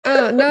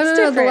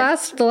No.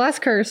 The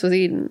last curse was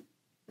Eden.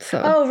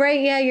 So. Oh,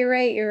 right. Yeah, you're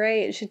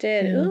right. She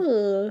did. Yeah.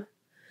 Ooh.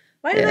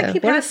 Why did that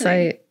keep happening? What a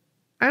sight.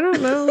 I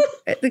don't know.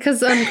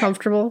 Because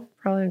uncomfortable.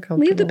 Probably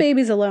uncomfortable. Leave the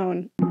babies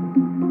alone.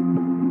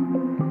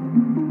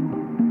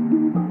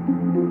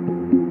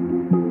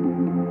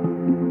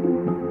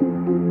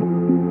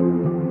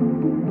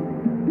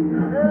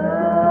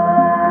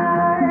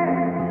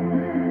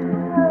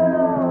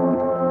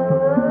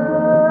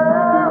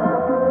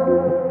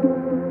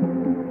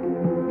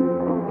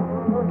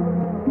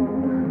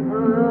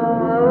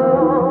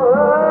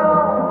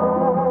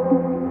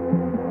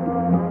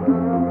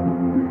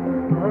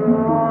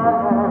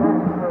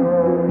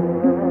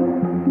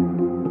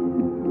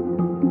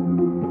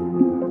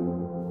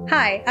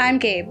 Hi, I'm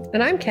Gabe.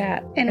 And I'm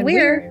Kat. And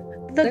we're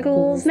the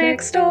Ghouls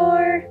Next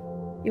Door.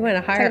 You went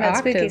a higher octave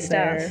spooky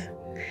there. Stuff.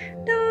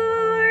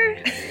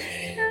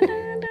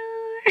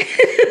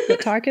 Door.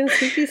 Talking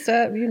spooky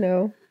stuff, you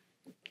know.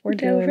 We're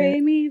doing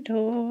re, mi,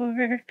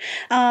 door.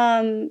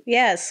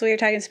 Yes, we are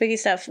talking spooky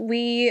stuff.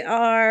 We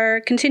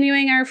are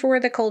continuing our For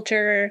the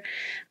Culture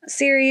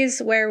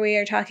series where we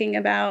are talking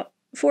about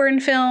foreign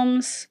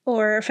films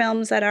or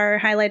films that are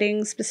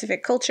highlighting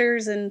specific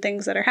cultures and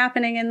things that are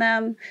happening in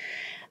them.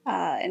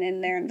 And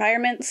in their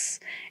environments.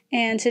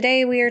 And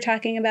today we are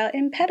talking about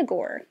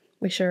Impetigore.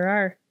 We sure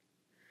are.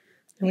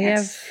 And we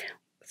have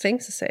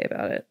things to say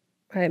about it,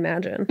 I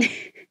imagine.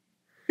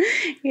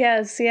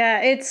 Yes,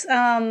 yeah. It's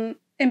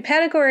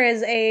Impetigore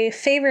is a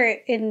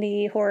favorite in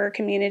the horror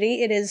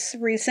community. It is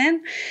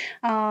recent.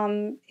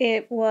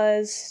 It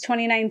was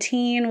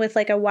 2019 with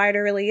like a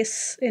wider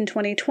release in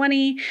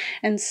 2020.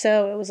 And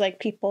so it was like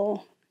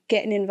people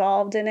getting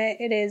involved in it.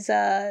 It is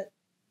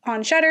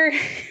on Shudder,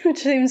 which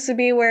seems to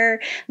be where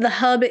the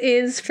hub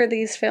is for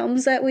these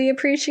films that we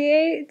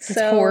appreciate. It's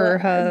Horror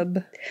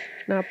Hub,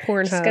 not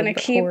Pornhub. Just gonna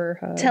keep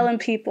telling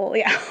people,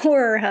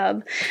 Horror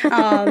Hub,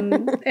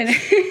 and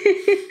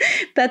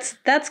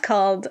that's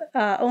called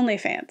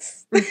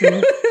OnlyFans.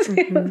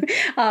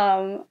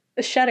 Mm-hmm.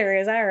 Shudder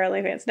is our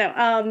OnlyFans.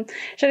 No,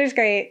 Shudder's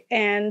great,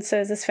 and so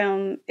is this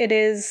film. It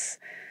is,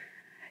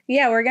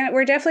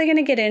 we're definitely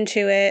gonna get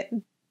into it.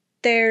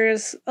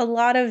 There's a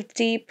lot of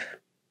deep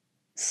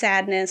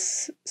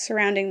sadness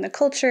surrounding the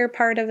culture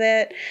part of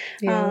it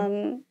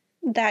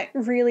that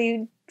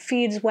really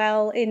feeds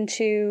well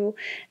into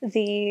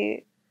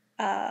the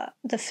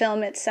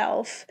film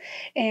itself,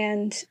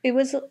 and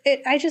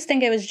I just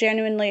think it was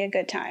genuinely a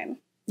good time.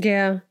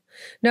 No,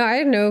 I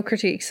have no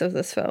critiques of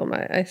this film.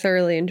 I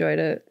thoroughly enjoyed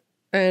it,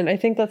 and I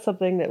think that's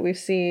something that we've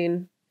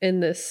seen in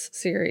this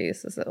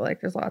series is that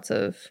like there's lots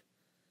of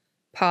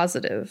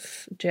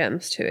positive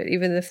gems to it,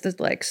 even if the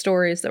like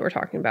stories that we're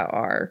talking about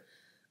are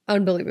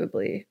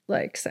unbelievably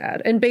like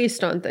sad and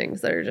based on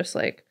things that are just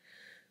like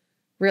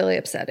really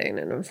upsetting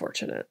and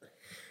unfortunate.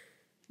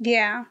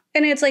 Yeah.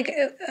 And it's like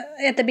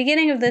at the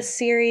beginning of this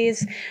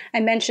series,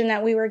 I mentioned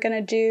that we were going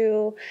to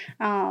do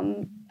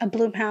a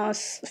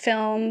Blumhouse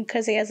film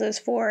because he has those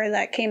 4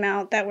 that came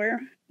out that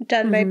were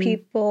done by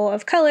people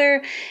of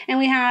color. And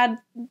we had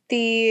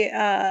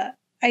the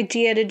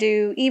idea to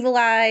do Evil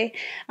Eye,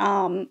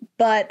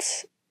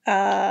 but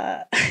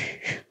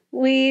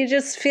we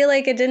just feel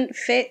like it didn't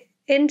fit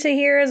into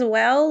here as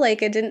well.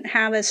 Like it didn't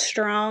have as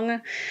strong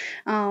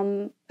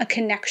a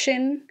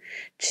connection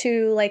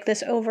to like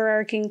this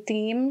overarching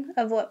theme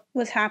of what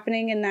was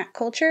happening in that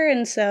culture,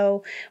 and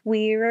so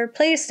we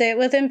replaced it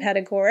with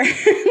Impetigore.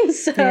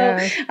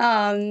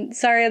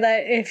 Sorry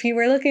that if you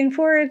were looking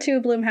forward to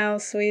a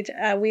Blumhouse,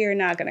 we are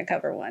not going to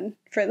cover one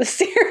for the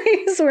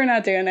series. We're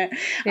not doing it.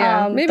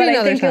 Maybe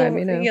another time.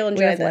 You'll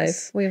enjoy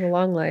this. We have a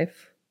long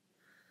life.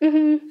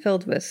 Mm-hmm.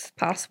 Filled with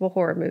possible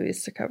horror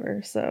movies to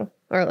cover, so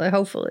or like,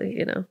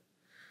 hopefully,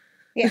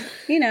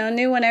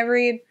 new one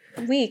every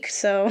week,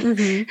 so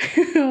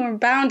we're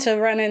bound to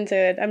run into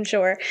it, I'm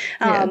sure.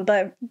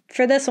 But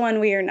for this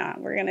one, we are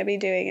not. We're going to be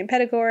doing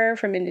Impetigore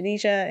from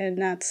Indonesia,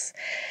 and that's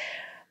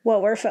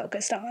what we're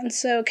focused on.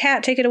 So,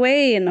 Kat, take it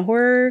away in the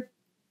horror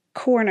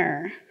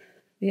corner.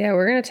 Yeah,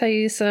 we're going to tell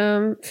you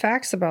some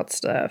facts about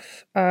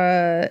stuff.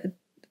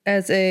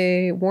 As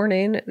a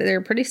warning,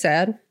 they're pretty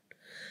sad.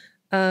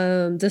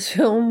 This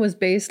film was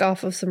based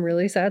off of some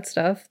really sad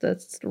stuff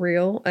that's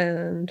real,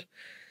 and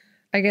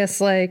I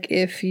guess like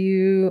if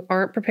you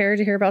aren't prepared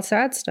to hear about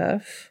sad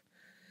stuff,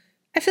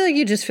 I feel like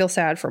you just feel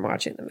sad from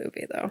watching the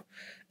movie though.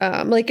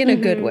 Like in a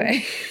good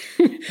way.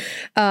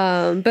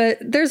 But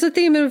there's a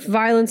theme of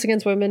violence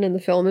against women in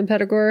the film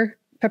Impetigore,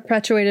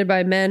 perpetuated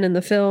by men in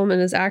the film,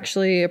 and is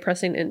actually a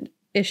pressing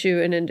issue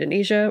in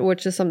Indonesia,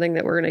 which is something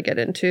that we're going to get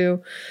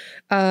into.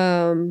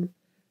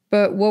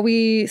 But what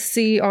we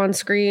see on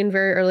screen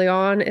very early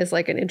on is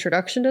like an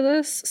introduction to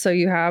this. So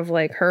you have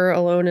like her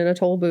alone in a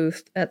toll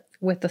booth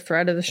with the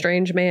threat of a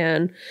strange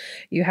man.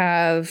 You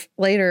have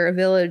later a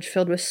village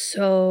filled with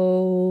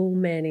so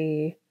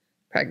many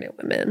pregnant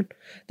women.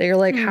 They're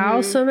like,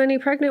 how so many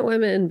pregnant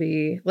women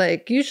be?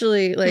 Like,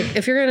 usually, like,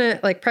 if you're gonna,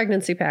 like,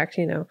 pregnancy pact,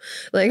 you know,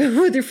 like,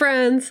 with your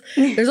friends,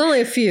 there's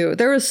only a few.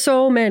 There was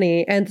so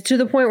many, and to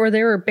the point where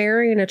they were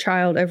burying a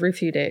child every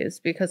few days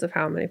because of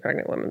how many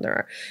pregnant women there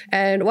are.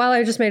 And while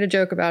I just made a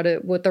joke about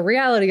it, what the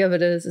reality of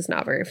it is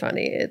not very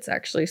funny. It's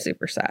actually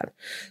super sad.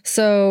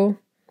 So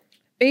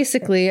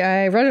basically,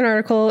 I read an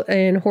article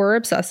in Horror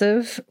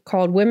Obsessive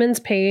called Women's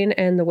Pain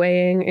and the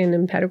Weighing in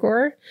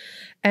Impedagore.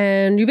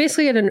 And you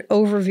basically get an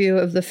overview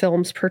of the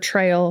film's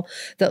portrayal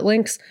that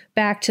links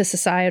back to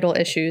societal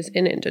issues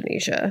in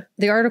Indonesia.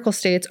 The article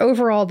states,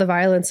 overall, the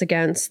violence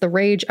against, the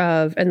rage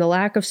of, and the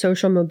lack of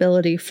social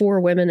mobility for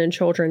women and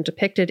children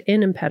depicted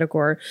in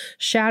Impedagore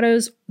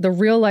shadows the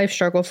real-life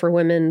struggle for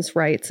women's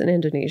rights in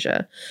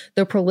Indonesia.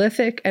 The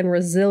prolific and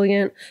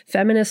resilient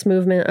feminist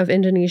movement of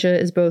Indonesia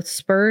is both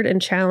spurred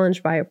and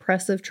challenged by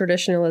oppressive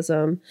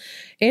traditionalism.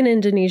 In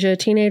Indonesia,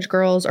 teenage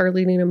girls are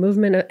leading a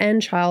movement to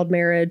end child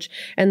marriage,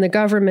 and the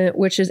government,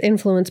 which is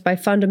influenced by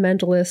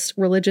fundamentalist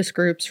religious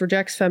groups,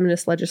 rejects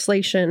feminist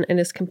legislation and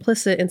is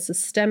complicit in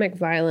systemic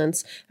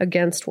violence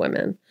against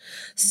women.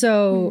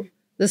 So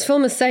this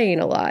film is saying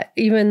a lot,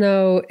 even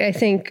though I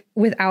think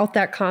without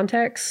that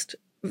context,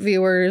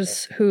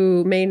 viewers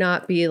who may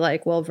not be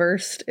like well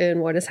versed in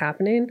what is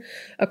happening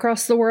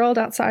across the world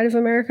outside of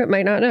America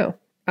might not know.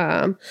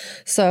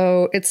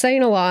 So it's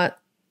saying a lot,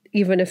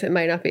 even if it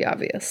might not be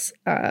obvious,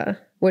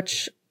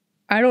 which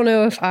I don't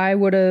know if I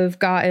would have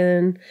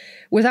gotten,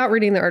 without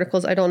reading the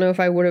articles, I don't know if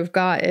I would have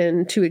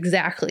gotten to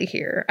exactly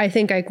here. I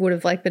think I would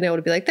have like been able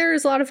to be like,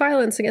 there's a lot of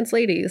violence against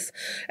ladies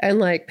and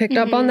like picked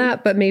up on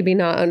that, but maybe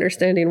not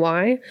understanding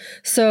why.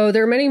 So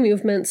there are many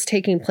movements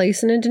taking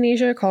place in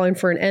Indonesia calling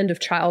for an end of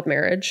child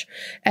marriage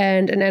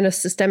and an end of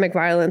systemic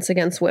violence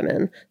against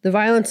women. The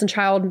violence in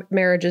child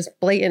marriage is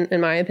blatant,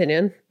 in my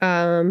opinion,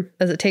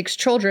 as it takes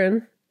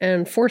children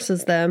and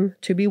forces them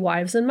to be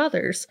wives and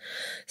mothers.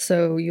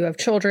 So you have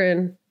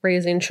children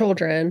raising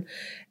children,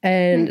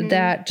 and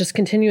that just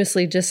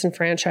continuously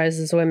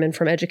disenfranchises women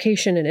from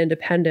education and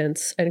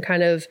independence and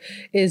kind of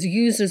is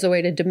used as a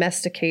way to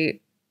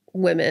domesticate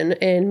women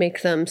and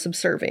make them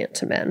subservient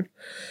to men.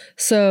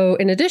 So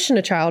in addition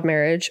to child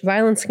marriage,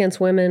 violence against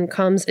women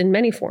comes in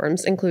many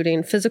forms,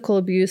 including physical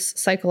abuse,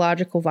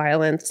 psychological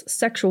violence,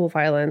 sexual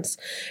violence,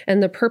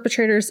 and the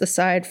perpetrators,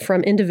 aside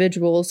from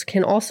individuals,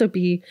 can also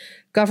be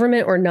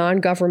government or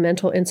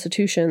non-governmental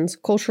institutions,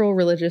 cultural,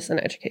 religious, and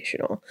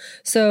educational.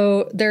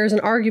 So there's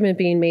an argument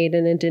being made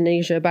in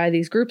Indonesia by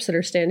these groups that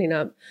are standing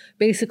up,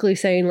 basically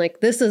saying,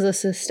 like, this is a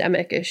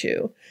systemic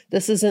issue.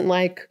 This isn't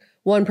like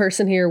one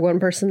person here, one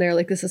person there.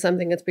 Like, this is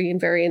something that's being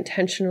very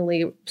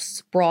intentionally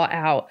brought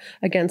out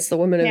against the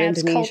women of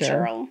Indonesia. It's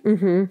cultural.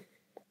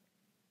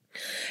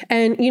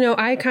 And, you know,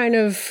 I kind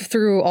of,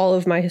 through all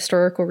of my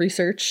historical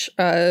research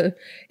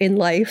in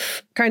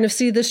life, kind of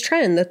see this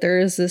trend that there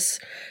is this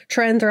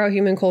trend throughout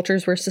human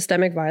cultures where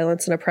systemic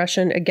violence and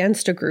oppression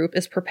against a group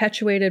is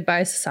perpetuated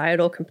by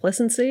societal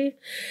complicity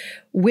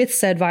with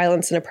said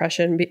violence and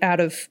oppression out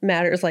of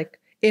matters like,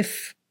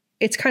 if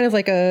it's kind of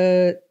like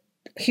a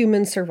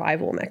human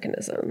survival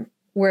mechanism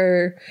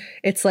where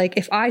it's like,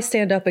 if I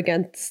stand up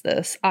against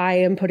this, I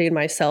am putting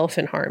myself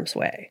in harm's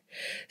way.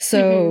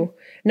 So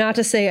not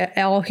to say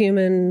all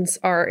humans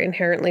are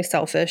inherently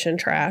selfish and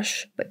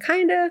trash, but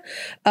kind of.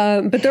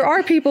 But there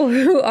are people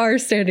who are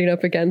standing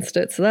up against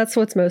it. So that's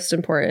what's most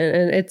important.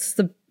 And it's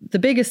the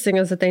biggest thing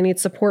is that they need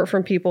support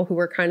from people who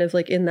are kind of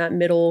like in that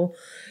middle,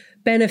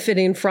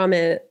 benefiting from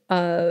it.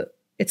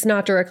 It's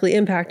not directly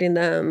impacting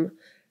them,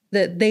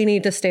 that they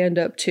need to stand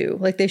up too.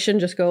 Like, they shouldn't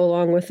just go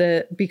along with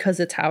it because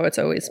it's how it's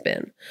always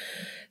been.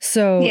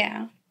 So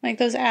yeah, like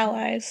those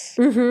allies.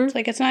 It's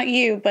like, it's not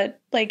you,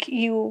 but like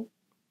you,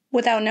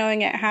 without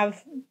knowing it,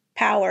 have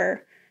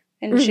power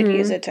and should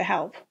use it to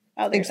help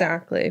others.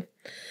 Exactly.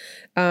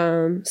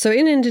 So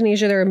in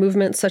Indonesia, there are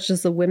movements such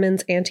as the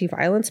Women's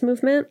Anti-Violence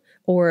Movement,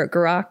 or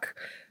Gerak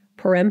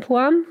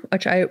Perempuan,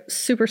 which I'm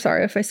super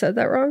sorry if I said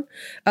that wrong,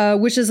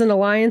 which is an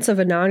alliance of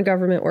a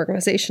non-government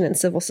organization and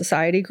civil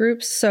society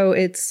groups. So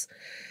it's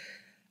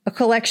a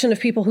collection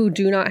of people who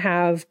do not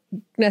have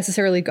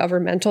necessarily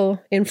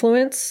governmental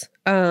influence,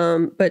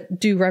 but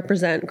do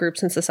represent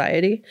groups in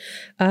society.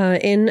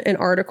 In an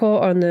article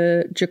on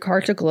the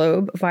Jakarta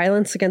Globe,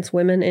 violence against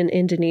women in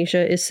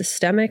Indonesia is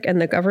systemic and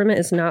the government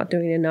is not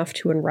doing enough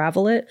to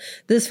unravel it.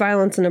 This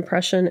violence and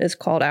oppression is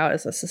called out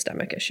as a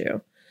systemic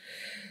issue.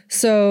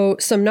 So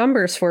some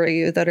numbers for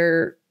you that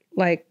are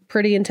like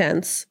pretty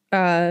intense.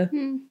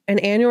 An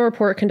annual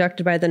report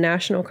conducted by the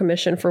National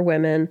Commission for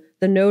Women,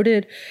 it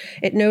noted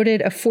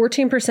a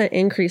 14%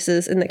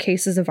 increases in the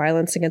cases of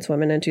violence against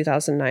women in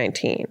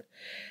 2019,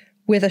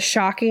 with a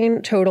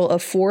shocking total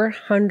of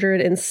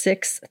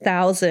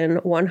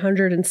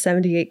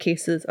 406,178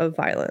 cases of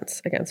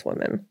violence against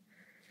women.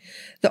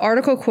 The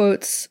article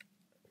quotes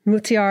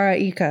Mutiara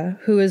Ika,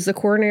 who is the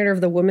coordinator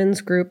of the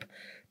women's group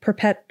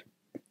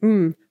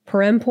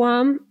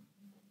Perempuan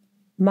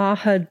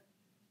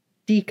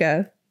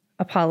Mahardika,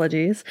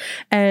 Apologies.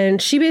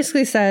 And she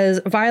basically says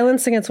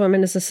violence against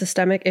women is a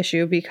systemic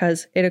issue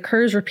because it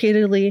occurs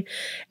repeatedly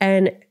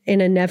and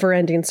in a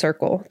never-ending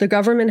circle. The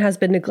government has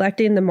been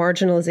neglecting the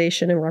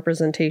marginalization and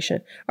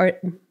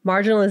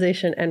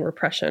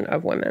repression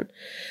of women.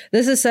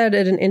 This is said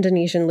at an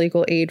Indonesian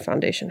Legal Aid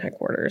Foundation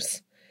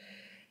headquarters,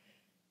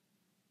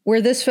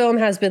 where this film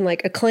has been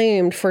like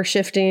acclaimed for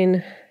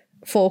shifting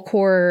folk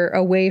horror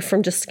away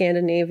from just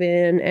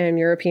Scandinavian and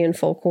European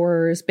folk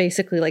horrors,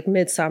 basically like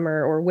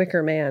Midsummer or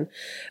Wicker Man,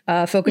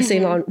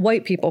 focusing on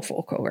white people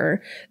folk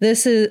horror.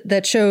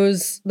 That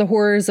shows the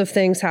horrors of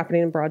things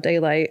happening in broad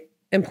daylight.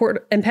 And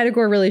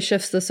Pettigore really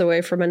shifts this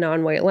away from a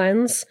non-white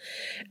lens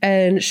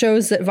and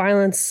shows that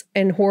violence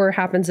and horror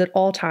happens at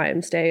all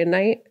times, day and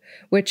night,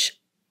 which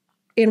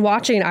in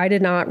watching, I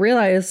did not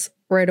realize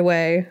right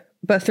away,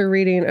 but through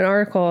reading an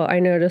article, I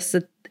noticed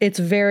that it's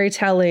very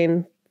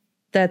telling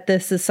that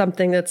this is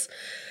something that's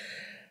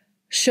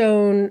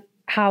shown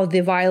how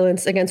the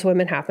violence against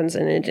women happens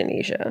in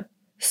Indonesia.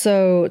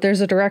 So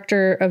there's a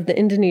director of the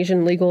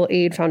Indonesian Legal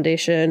Aid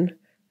Foundation,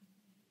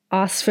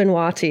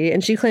 Asfinwati,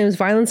 and she claims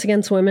violence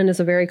against women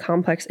is a very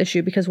complex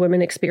issue because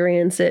women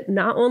experience it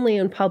not only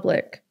in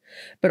public,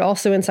 but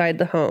also inside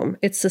the home.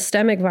 It's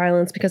systemic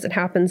violence because it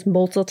happens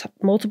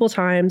multiple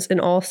times in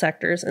all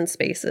sectors and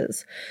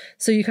spaces.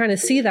 So you kind of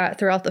see that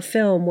throughout the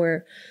film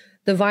where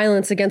the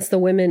violence against the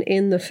women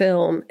in the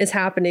film is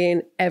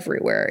happening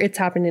everywhere. It's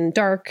happening in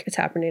dark. It's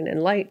happening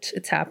in light.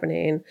 It's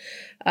happening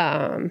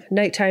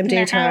nighttime,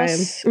 daytime,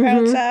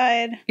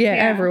 outside. Yeah,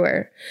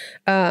 everywhere.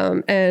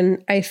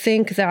 And I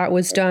think that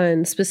was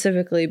done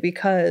specifically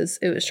because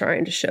it was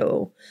trying to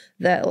show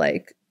that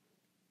like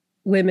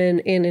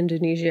women in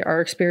Indonesia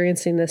are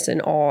experiencing this in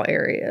all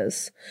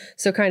areas.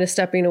 So kind of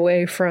stepping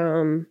away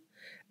from,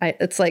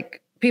 it's like,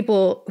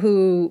 people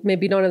who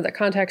maybe don't have that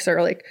context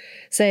are like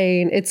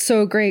saying it's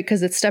so great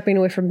because it's stepping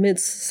away from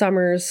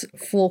Midsummer's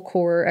folk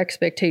horror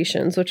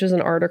expectations, which is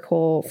an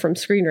article from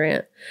Screen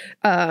Rant.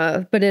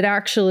 But it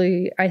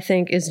actually, I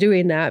think, is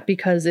doing that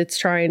because it's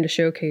trying to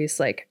showcase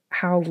like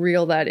how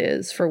real that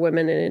is for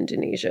women in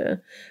Indonesia.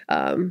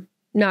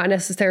 Not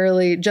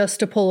necessarily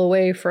just to pull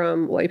away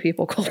from white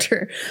people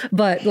culture,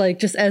 but like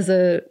just as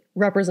a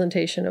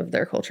representation of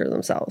their culture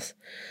themselves.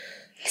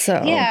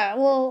 So yeah,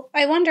 well,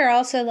 I wonder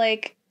also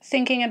like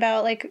thinking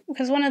about like,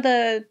 because one of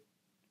the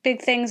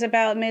big things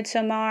about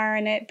Midsommar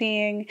and it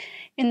being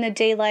in the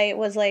daylight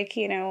was like,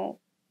 you know,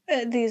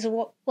 these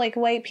like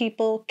white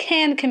people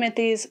can commit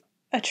these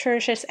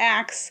atrocious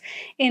acts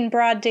in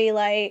broad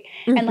daylight,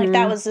 and like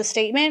that was the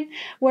statement.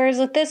 Whereas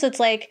with this, it's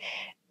like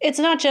it's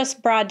not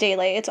just broad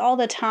daylight; it's all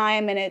the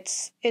time, and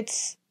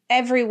it's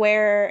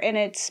everywhere, and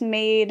it's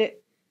made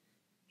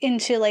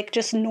into like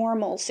just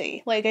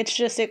normalcy, like it's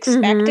just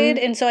expected.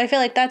 And so I feel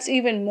like that's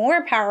even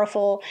more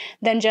powerful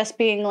than just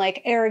being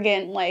like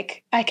arrogant,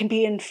 like I can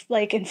be in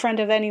front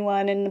of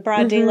anyone in the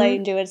broad daylight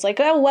and do it. It's like,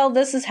 oh well,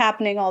 this is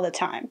happening all the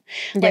time.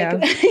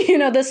 Like you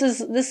know, this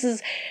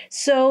is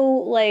so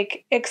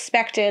like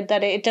expected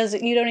that it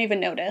doesn't, you don't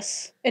even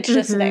notice, it's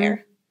just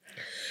there.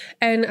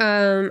 And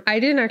I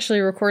didn't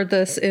actually record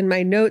this in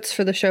my notes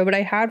for the show, but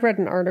I had read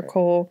an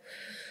article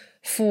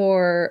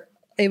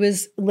it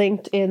was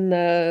linked in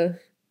the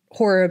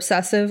Horror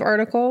Obsessive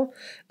article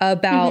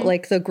about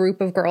like the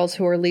group of girls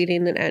who are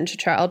leading an end to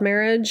child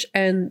marriage,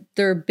 and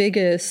their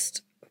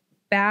biggest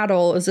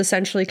battle is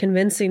essentially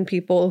convincing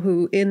people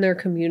who in their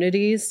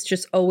communities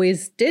just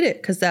always did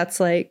it because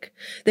that's like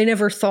they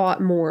never thought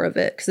more of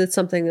it because it's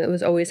something that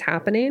was always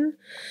happening.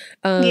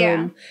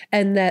 And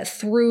that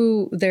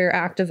through their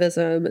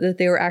activism that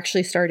they were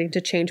actually starting to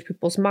change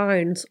people's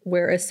minds,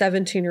 where a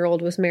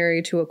 17-year-old was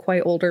married to a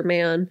quite older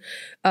man,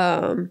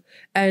 and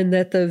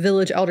that the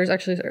village elders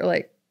actually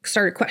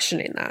started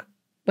questioning that.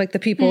 Like the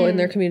people in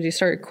their community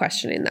started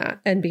questioning that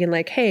and being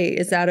like, hey,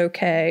 is that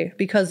okay?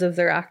 Because of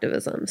their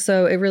activism.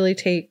 So it really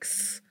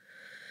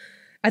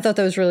I thought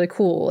that was really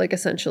cool. Like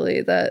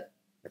essentially that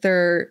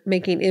they're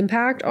making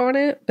impact on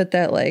it, but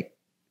that like,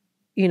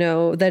 you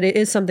know, that it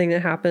is something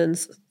that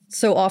happens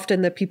so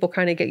often that people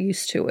kind of get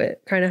used to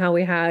it. Kind of how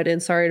we had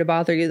in Sorry to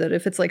Bother You, that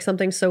if it's like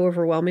something so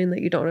overwhelming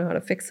that you don't know how to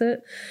fix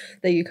it,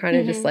 that you kind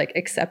of just like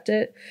accept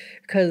it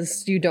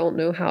because you don't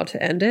know how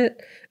to end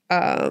it.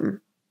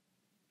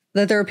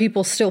 That there are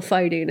people still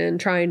fighting and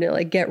trying to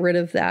like get rid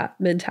of that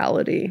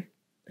mentality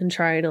and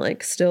trying to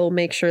like still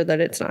make sure that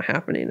it's not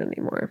happening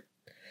anymore.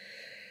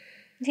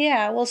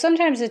 Yeah, well,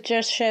 sometimes it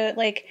just shows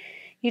like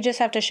you just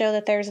have to show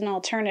that there's an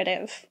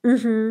alternative.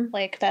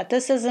 Like that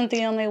this isn't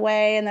the only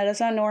way and that it's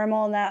not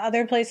normal and that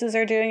other places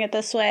are doing it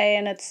this way.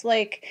 And it's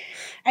like,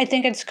 I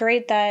think it's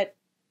great that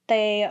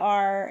they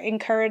are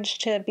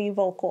encouraged to be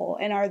vocal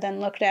and are then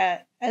looked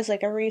at as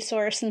like a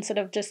resource instead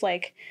of just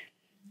like,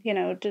 you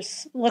know,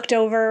 just looked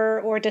over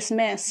or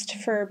dismissed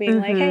for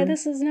being like, hey,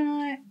 this is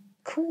not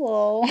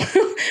cool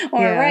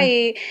or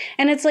right.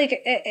 And it's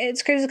like,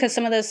 it's crazy because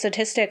some of those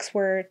statistics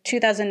were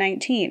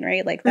 2019,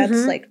 right? Like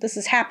that's like, this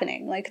is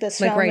happening. Like this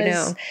film right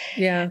is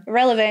now.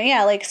 relevant.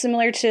 Yeah. Like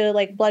similar to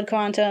like Blood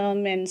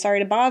Quantum and Sorry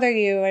to Bother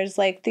You. It's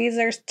like, these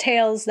are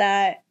tales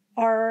that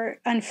are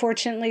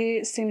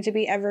unfortunately seem to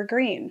be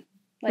evergreen.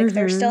 Like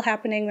they're still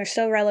happening, they're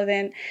still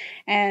relevant,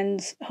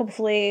 and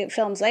hopefully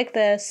films like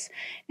this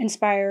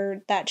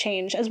inspire that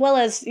change, as well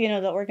as, you know,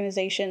 the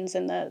organizations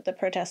and the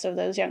protests of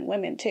those young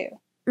women too.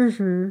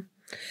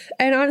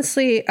 And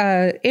honestly,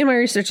 in my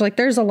research, like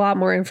there's a lot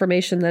more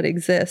information that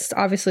exists.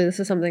 Obviously, this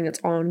is something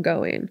that's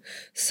ongoing.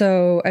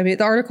 So, I mean,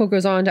 the article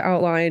goes on to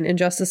outline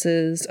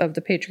injustices of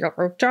the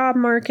patriarchal job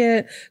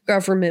market,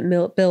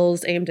 government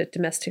bills aimed at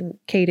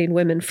domesticating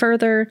women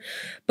further.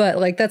 But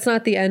like, that's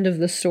not the end of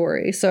the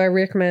story. So I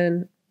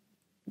recommend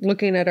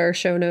looking at our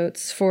show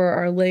notes for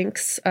our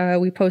links.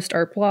 We post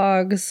our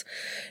blogs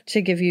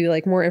to give you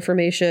like more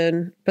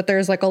information, but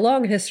there's like a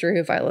long history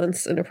of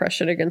violence and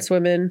oppression against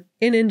women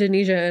in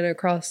Indonesia and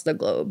across the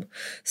globe.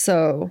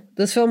 So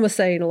this film was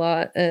saying a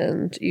lot,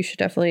 and you should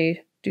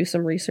definitely do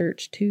some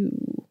research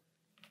too.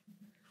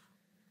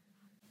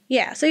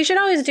 Yeah, so you should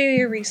always do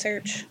your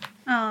research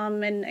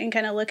and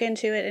kind of look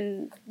into it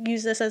and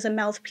use this as a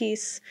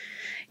mouthpiece,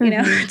 you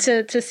know,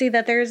 to see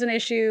that there is an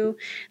issue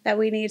that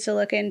we need to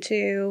look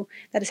into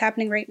that is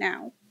happening right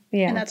now.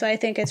 Yeah. And that's why I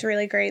think it's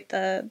really great,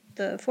 the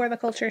For the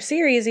Culture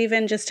series,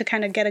 even just to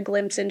kind of get a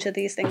glimpse into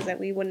these things that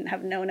we wouldn't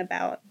have known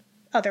about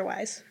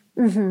otherwise.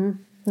 No,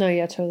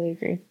 yeah, totally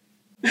agree.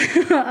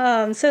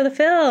 So the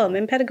film,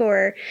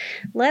 Impetigore,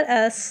 let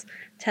us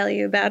tell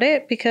you about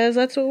it, because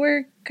that's what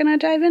we're gonna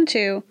dive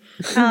into.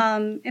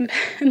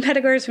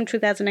 Impetigore is from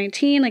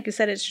 2019. Like you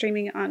said, it's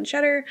streaming on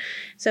Shudder,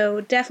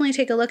 so definitely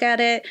take a look at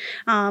it.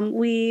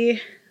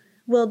 We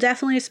will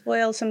definitely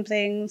spoil some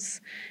things,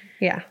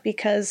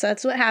 because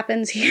that's what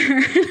happens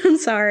here. I'm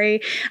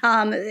sorry.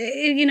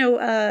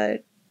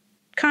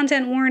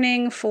 Content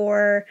warning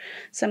for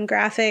some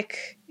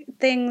graphic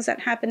things that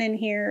happen in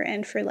here,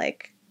 and for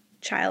like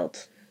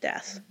child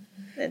death.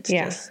 It's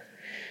just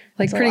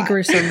like pretty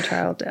gruesome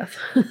child death.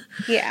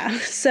 Yeah.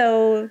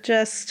 So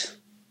just,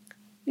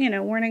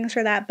 warnings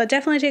for that. But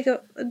definitely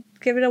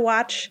give it a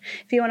watch.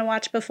 If you want to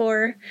watch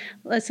before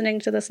listening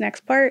to this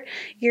next part,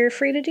 you're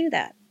free to do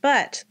that.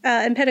 But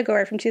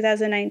Impetigore from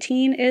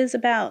 2019 is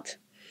about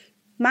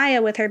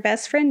Maya, with her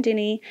best friend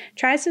Dinny,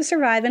 tries to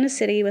survive in a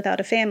city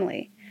without a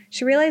family.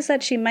 She realized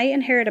that she might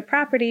inherit a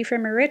property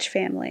from a rich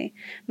family.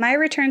 Maya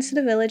returns to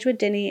the village with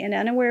Dinny and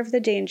unaware of the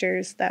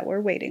dangers that were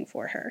waiting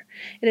for her.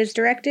 It is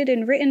directed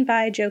and written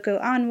by Joko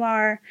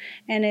Anwar,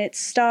 and it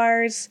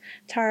stars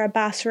Tara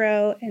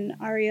Basro and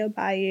Ario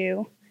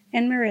Bayu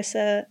and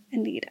Marissa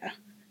Anita.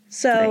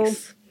 So,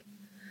 nice.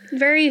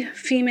 Very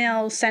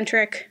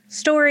female-centric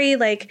story,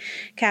 like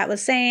Kat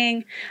was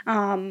saying.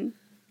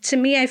 To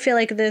me, I feel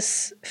like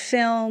this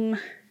film,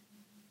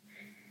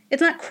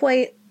 it's not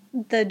quite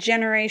the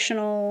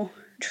generational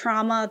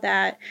trauma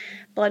that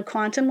Blood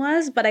Quantum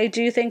was, but I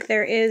do think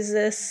there is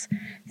this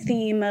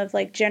theme of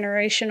like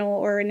generational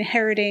or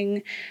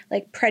inheriting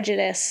like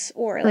prejudice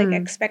or like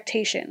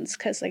expectations,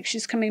 because like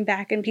she's coming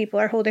back and people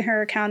are holding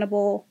her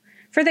accountable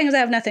for things that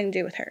have nothing to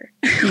do with her.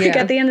 Like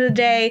at the end of the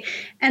day,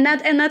 and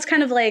that's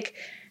kind of like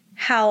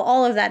how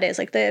all of that is,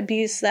 like the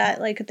abuse that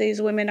like these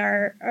women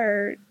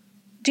are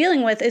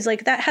dealing with is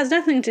like that has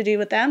nothing to do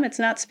with them. It's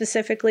not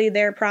specifically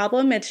their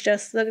problem. It's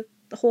just the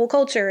whole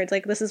culture. It's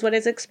like, this is what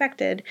is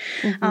expected.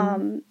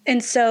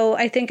 And so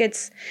I think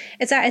it's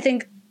that I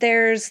think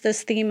there's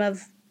this theme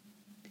of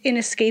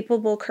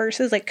inescapable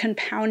curses, like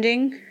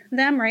compounding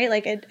them, right?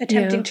 Like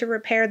attempting to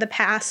repair the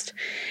past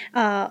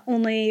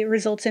only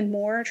results in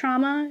more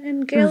trauma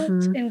and guilt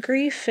and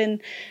grief and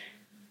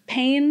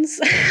pains.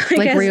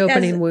 Like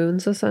reopening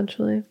wounds,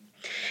 essentially.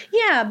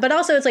 Yeah, but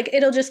also it's like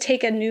it'll just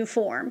take a new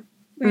form,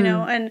 you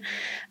know? And,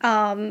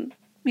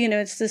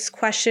 it's this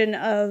question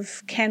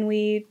of, can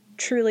we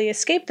truly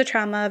escape the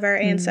trauma of our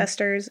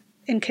ancestors,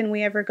 and can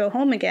we ever go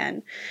home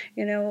again?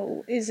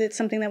 Is it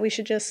something that we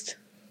should just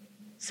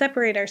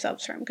separate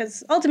ourselves from?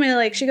 Because ultimately,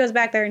 like, she goes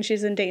back there and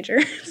she's in danger.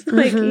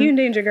 Like, you in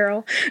danger,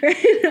 girl.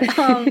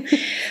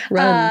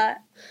 Run.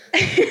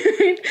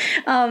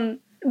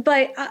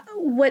 But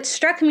what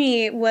struck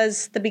me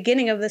was the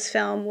beginning of this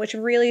film, which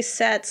really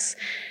sets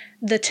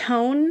the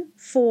tone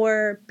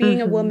for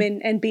being a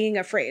woman and being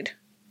afraid.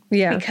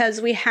 Yeah.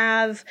 Because we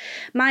have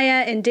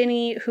Maya and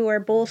Dinny, who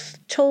are both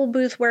toll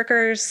booth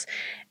workers.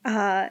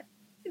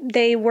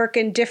 They work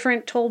in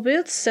different toll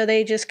booths, so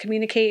they just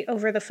communicate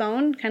over the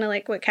phone, kind of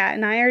like what Kat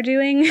and I are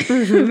doing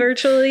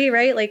virtually,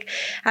 right? Like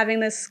having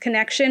this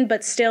connection,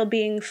 but still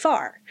being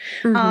far.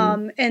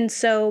 And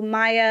so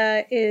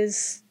Maya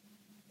is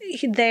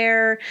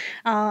there,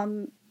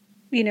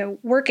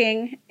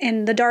 working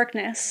in the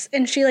darkness.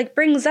 And she like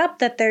brings up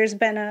that there's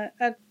been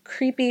a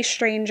creepy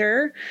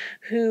stranger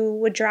who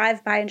would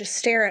drive by and just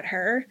stare at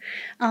her.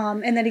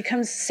 And then he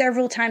comes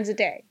several times a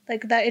day.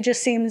 Like that, it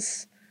just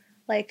seems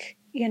like,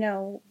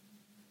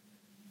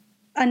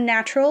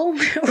 unnatural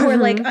or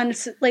like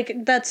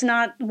that's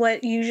not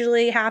what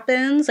usually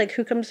happens. Like,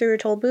 who comes through a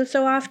toll booth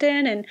so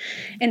often,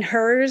 and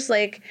hers,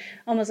 like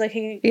almost like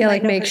he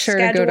like make sure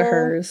schedule. To go to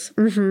hers.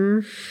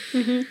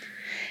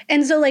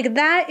 And so like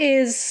that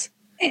is,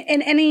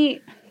 and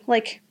any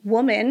like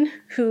woman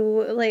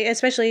who, like,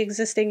 especially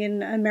existing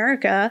in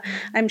America,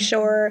 I'm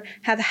sure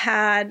have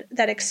had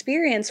that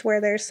experience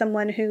where there's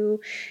someone who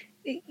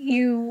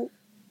you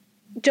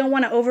don't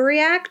want to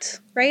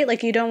overreact, right?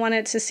 Like you don't want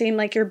it to seem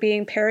like you're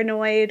being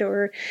paranoid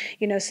or,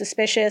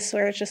 suspicious,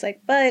 or it's just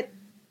like, but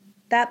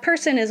that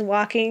person is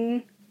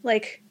walking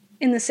like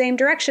in the same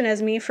direction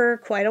as me for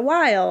quite a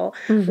while.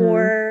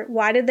 Or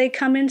why did they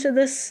come into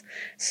this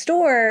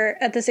store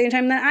at the same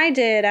time that I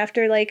did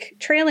after like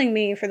trailing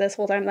me for this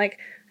whole time? Like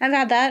I've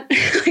had that.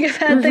 Like I've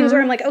had things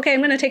where I'm like, okay, I'm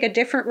going to take a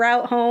different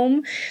route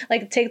home,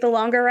 like take the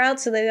longer route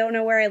so they don't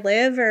know where I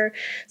live or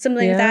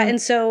something like that. And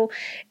so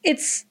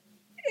it's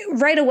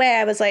right away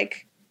I was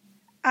like,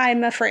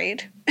 I'm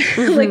afraid,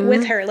 like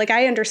with her, like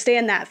I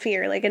understand that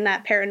fear, like in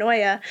that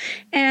paranoia.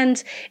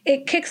 And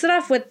it kicks it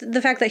off with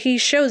the fact that he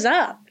shows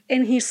up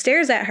and he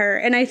stares at her.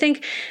 And I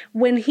think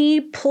when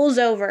he pulls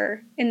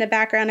over in the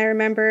background, I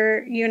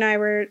remember you and I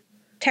were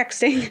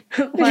texting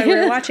while we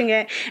were watching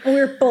it, and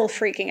we were both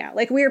freaking out.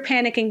 Like we were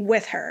panicking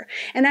with her.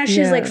 And as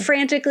she's like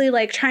frantically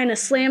like trying to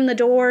slam the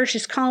door,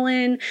 she's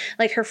calling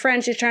like her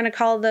friend, she's trying to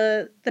call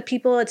the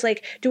people. It's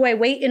like, do I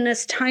wait in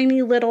this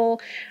tiny little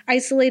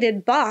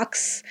isolated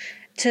box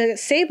to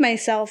save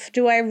myself?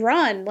 Do I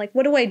run? Like,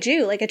 what do I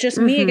do? Like, it's just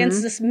me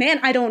against this man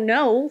I don't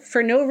know.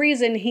 For no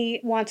reason, he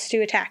wants to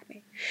attack me.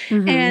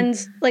 And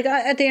like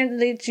at the end,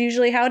 it's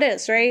usually how it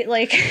is, right?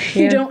 Like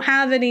you don't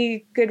have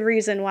any good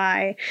reason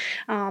why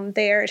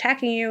they are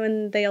attacking you,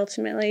 and they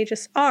ultimately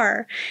just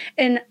are.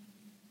 And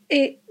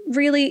it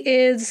really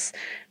is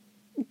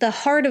the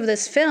heart of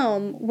this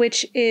film,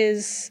 which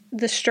is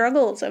the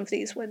struggles of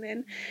these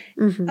women.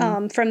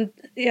 From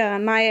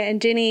Maya and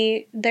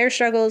Dinny, their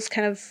struggles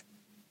kind of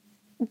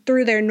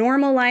through their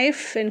normal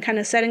life and kind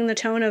of setting the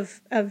tone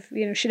of,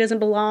 she doesn't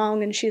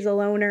belong and she's a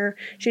loner.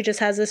 She just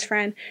has this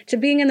friend, to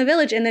being in the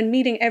village and then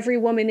meeting every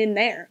woman in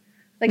there.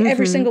 Like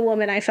every single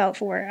woman I felt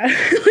for,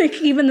 like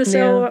even the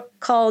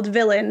so-called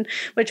villain,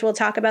 which we'll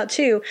talk about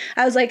too.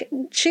 I was like,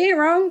 she ain't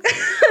wrong.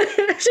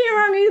 She ain't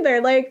wrong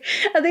either. Like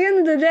at the end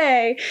of the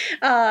day,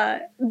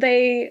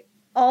 they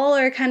all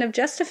are kind of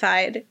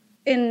justified.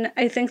 And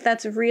I think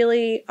that's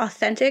really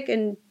authentic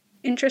and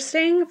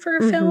interesting for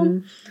a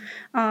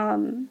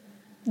film.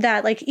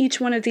 That like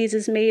each one of these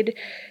is made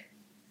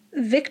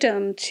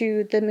victim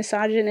to the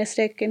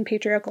misogynistic and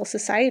patriarchal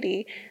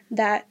society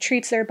that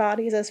treats their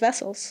bodies as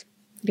vessels.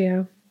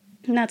 Yeah.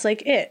 And that's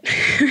like it.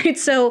 Right?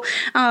 So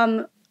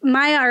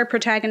Maya, our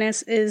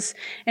protagonist, is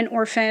an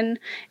orphan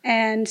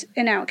and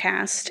an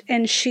outcast,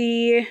 and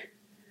she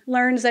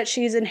learns that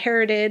she's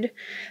inherited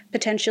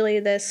potentially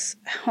this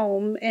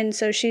home, and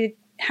so she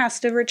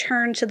has to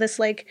return to this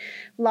like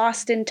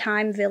lost in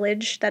time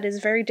village that is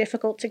very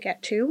difficult to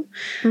get to.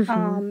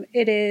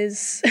 It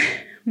is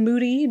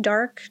moody,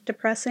 dark,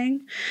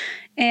 depressing,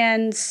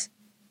 and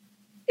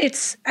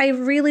I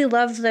really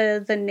love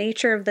the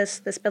nature of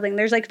this building.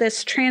 There's like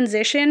this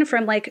transition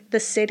from like the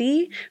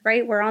city,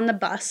 right? We're on the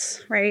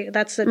bus, right?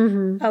 That's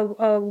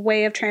a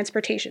way of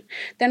transportation.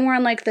 Then we're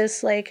on like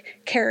this like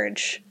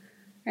carriage,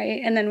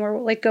 right? And then we're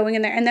like going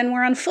in there, and then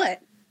we're on foot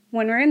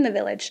when we're in the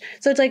village.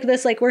 So it's like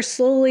this, like we're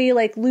slowly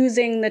like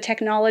losing the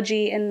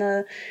technology and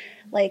the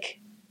like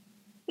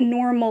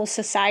normal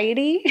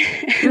society,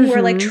 and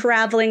we're like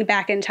traveling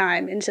back in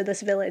time into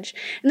this village.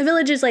 And the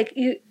village is like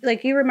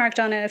you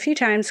remarked on it a few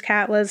times,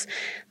 Kat, was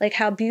like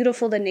how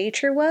beautiful the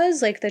nature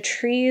was. Like the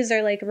trees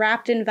are like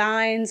wrapped in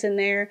vines, and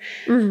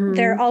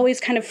they're always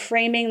kind of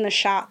framing the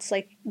shots.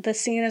 Like the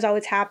scene is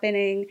always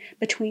happening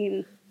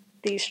between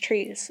these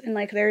trees, and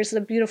like there's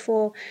the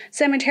beautiful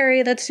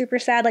cemetery that's super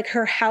sad. Like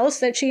her house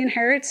that she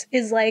inherits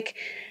is like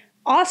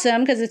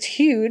awesome because it's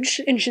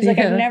huge, and she's like,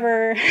 I've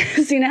never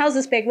seen a house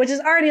this big, which is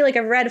already like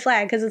a red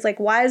flag, because it's like,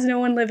 why is no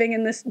one living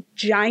in this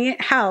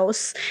giant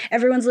house?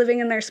 Everyone's living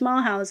in their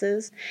small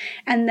houses.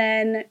 And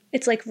then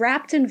it's like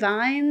wrapped in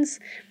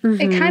vines.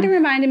 It kind of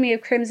reminded me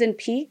of Crimson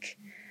Peak,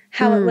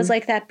 how it was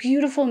like that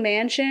beautiful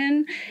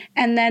mansion,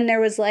 and then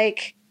there was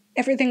like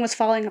everything was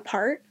falling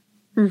apart.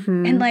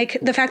 And like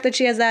the fact that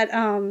she has that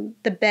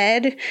the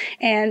bed,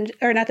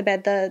 or not the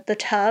bed, the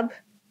tub,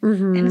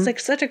 and it's like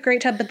such a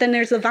great tub, but then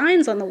there's the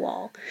vines on the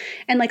wall,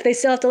 and like they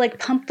still have to like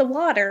pump the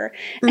water.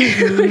 So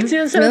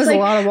there's like a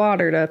lot of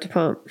water to have to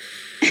pump.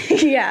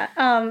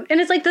 And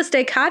it's like this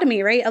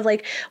dichotomy, right, of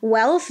like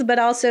wealth, but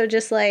also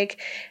just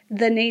like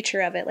the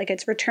nature of it. Like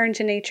it's returned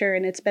to nature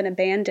and it's been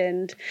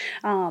abandoned,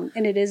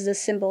 and it is the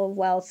symbol of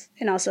wealth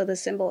and also the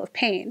symbol of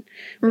pain,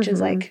 which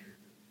is like,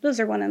 those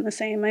are one and the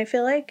same, I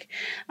feel like.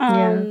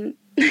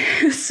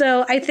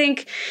 So I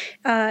think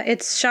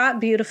it's shot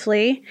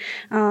beautifully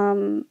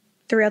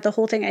throughout the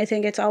whole thing. I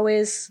think it's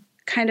always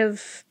kind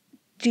of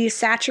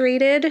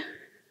desaturated.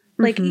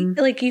 Like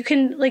you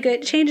can, like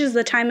it changes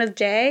the time of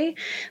day,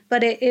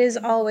 but it is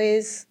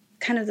always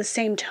kind of the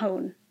same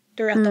tone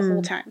throughout the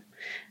whole time.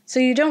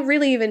 So you don't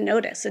really even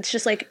notice. It's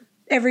just like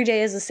every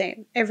day is the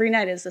same. Every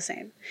night is the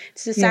same.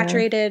 It's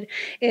desaturated.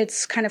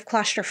 It's kind of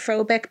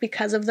claustrophobic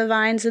because of the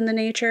vines and the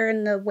nature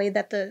and the way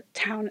that the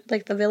town,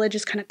 like the village,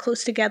 is kind of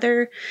close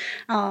together.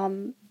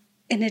 And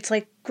it's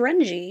like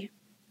grungy.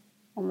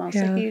 almost.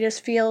 Like you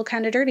just feel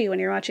kind of dirty when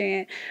you're watching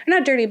it. Or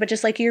not dirty, but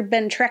just like you've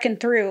been trekking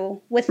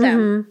through with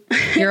them.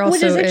 You're also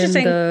which is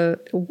interesting.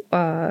 In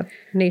the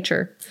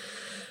nature.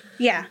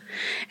 Yeah.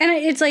 And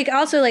it's like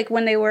also like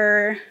when they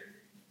were,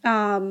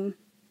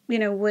 you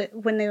know,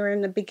 when they were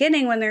in the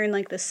beginning, when they're in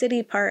like the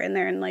city part and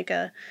they're in like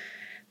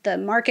the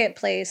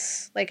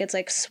marketplace, like it's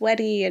like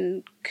sweaty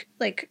and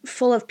like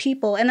full of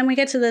people. And then we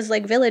get to this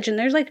like village and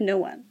there's like no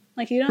one.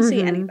 Like you don't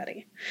see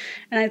anybody.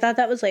 And I thought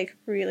that was like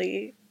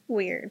really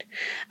weird.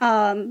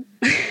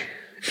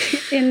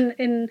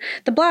 In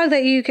the blog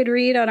that you could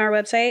read on our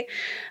website,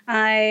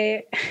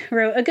 I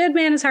wrote, "A good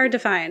man is hard to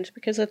find,"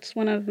 because it's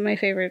one of my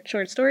favorite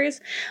short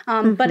stories.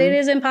 But it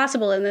is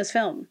impossible in this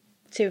film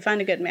to find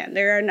a good man.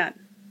 There are none.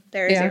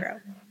 There are zero.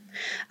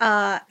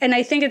 And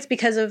I think it's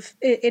because of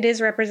it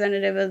is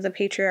representative of the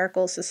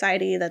patriarchal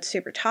society that's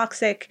super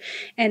toxic,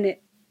 and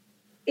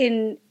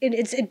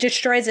it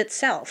destroys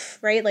itself,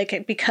 right?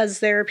 Like because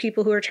there are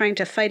people who are trying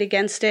to fight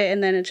against it,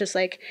 and then it just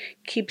like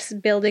keeps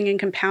building and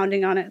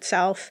compounding on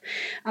itself.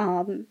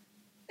 And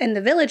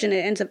the village, and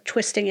it ends up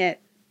twisting it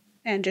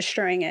and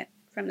destroying it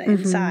from the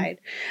inside.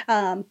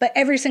 But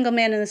every single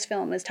man in this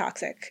film is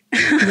toxic.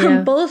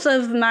 Both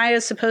of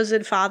Maya's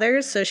supposed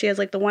fathers. So she has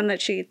like the one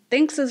that she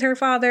thinks is her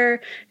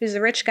father, who's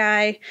a rich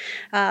guy.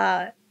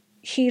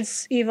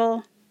 He's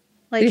evil.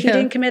 Like he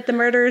didn't commit the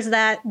murders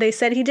that they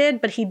said he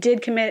did, but he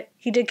did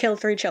kill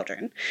 3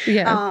 children.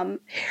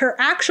 Her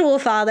actual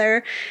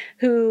father,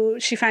 who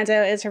she finds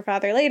out is her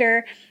father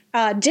later,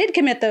 did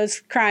commit those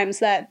crimes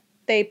that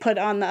they put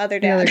on the other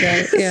dad.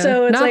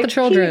 So it's not like the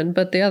children,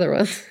 but the other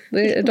ones.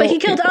 But he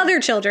killed other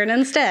children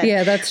instead.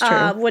 Yeah, that's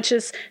true. Which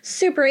is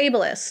super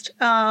ableist.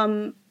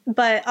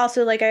 But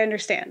also, like, I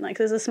understand. Like,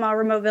 this is a small,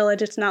 remote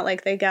village. It's not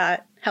like they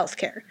got health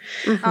care.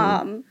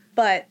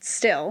 But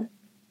still,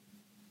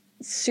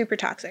 super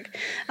toxic.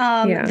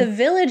 The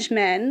village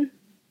men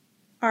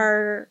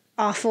are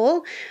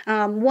awful.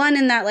 One,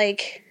 in that,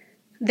 like,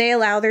 they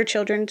allow their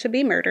children to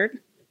be murdered.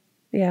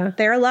 Yeah.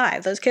 They're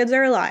alive. Those kids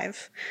are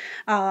alive.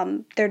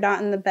 They're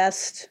not in the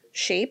best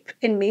shape.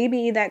 And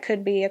maybe that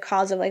could be a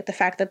cause of like the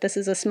fact that this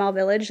is a small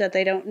village, that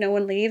no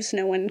one leaves,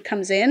 no one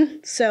comes in.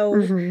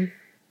 So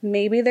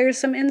maybe there's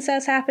some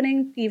incest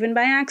happening even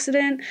by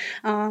accident.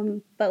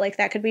 But like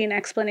that could be an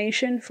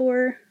explanation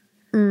for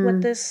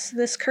what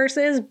this curse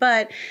is.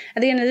 But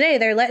at the end of the day,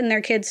 they're letting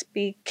their kids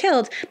be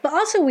killed. But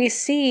also we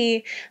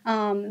see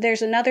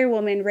there's another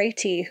woman,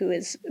 Rati, who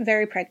is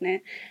very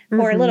pregnant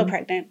or a little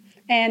pregnant.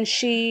 And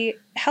she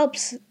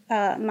helps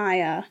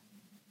Maya.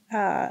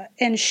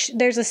 And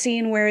there's a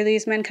scene where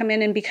these men come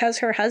in, and because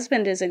her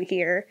husband isn't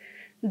here,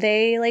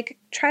 they like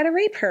try to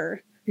rape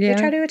her. They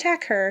try to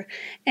attack her.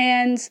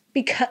 And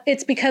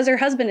because her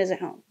husband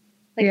isn't home.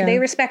 Like they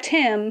respect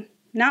him,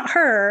 not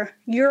her.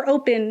 You're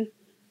open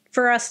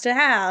for us to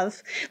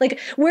have. Like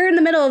we're in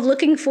the middle of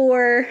looking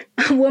for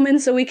a woman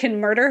so we can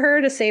murder her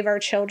to save our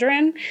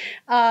children.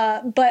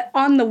 But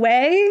on the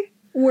way,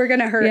 we're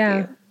going to hurt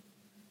you.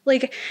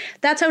 Like,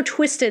 that's how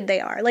twisted they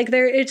are. Like,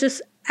 it's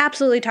just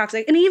absolutely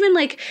toxic. And even,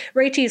 like,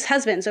 Rati's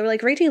husband. So,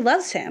 like, Rati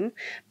loves him.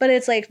 But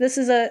it's, like, this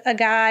is a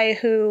guy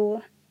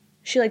who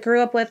she, like, grew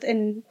up with.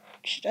 And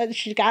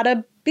she's got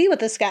to be with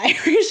this guy.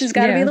 She's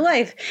got to be the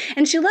wife.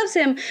 And she loves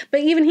him. But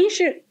even he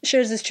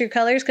shows his true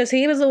colors because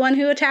he was the one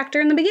who attacked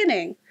her in the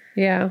beginning.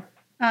 Yeah.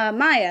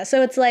 Maya.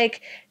 So, it's,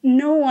 like,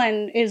 no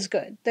one is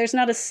good. There's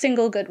not a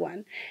single good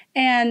one.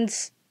 And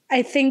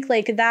I think,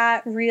 like,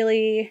 that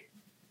really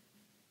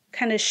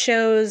kind of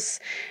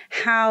shows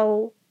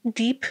how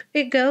deep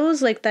it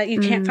goes, like that you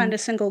can't find a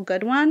single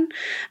good one.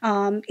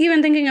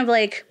 Even thinking of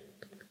like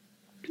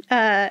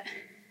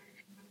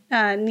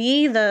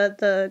Ni,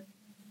 the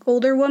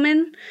older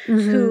woman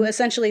who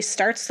essentially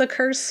starts the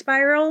curse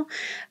spiral.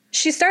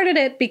 She started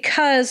it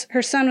because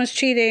her son was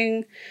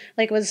cheating,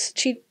 like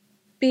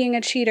being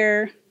a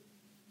cheater.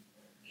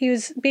 He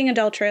was being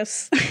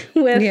adulterous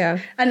with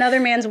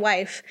another man's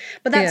wife.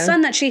 But that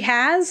son that she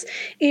has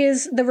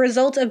is the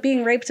result of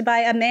being raped by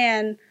a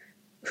man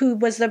who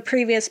was the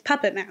previous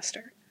puppet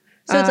master.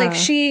 So it's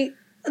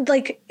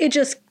like it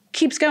just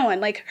keeps going.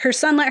 Like her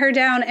son let her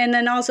down, and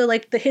then also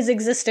like his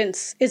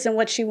existence isn't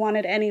what she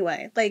wanted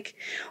anyway. Like,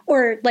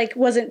 or like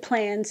wasn't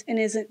planned and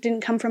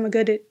didn't come from a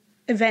good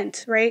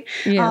event, right?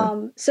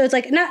 Yeah. So it's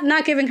like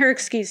not giving her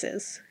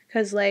excuses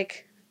because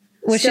like.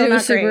 Which she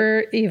was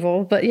super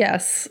evil, but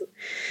yes,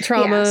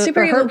 trauma,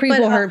 super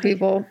evil, hurt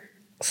people.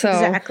 So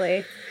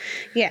exactly,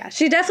 yeah,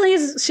 she's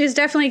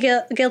definitely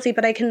guilty,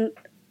 but I can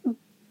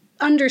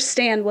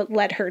understand what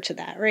led her to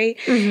that, right?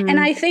 And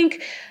I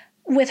think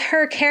with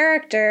her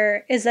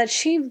character is that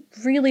she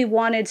really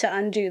wanted to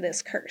undo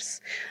this curse.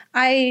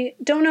 I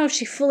don't know if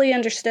she fully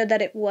understood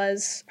that it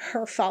was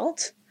her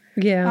fault.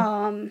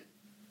 Yeah.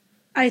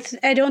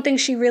 I don't think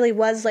she really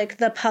was like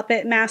the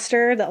puppet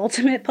master, the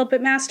ultimate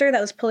puppet master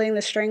that was pulling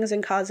the strings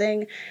and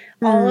causing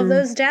all of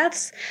those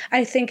deaths.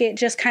 I think it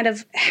just kind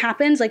of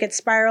happens, like it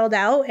spiraled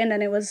out and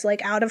then it was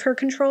like out of her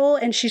control.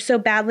 And she so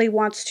badly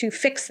wants to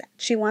fix that.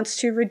 She wants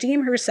to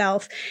redeem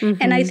herself.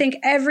 And I think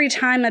every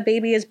time a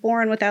baby is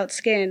born without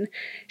skin,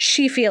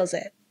 she feels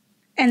it.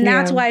 And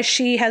that's why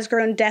she has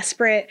grown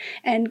desperate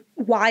and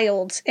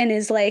wild and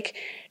is like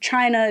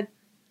trying to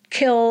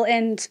kill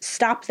and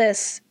stop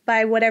this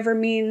by whatever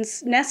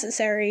means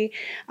necessary,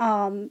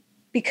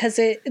 because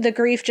the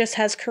grief just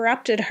has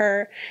corrupted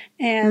her.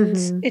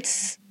 And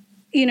it's,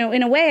 you know,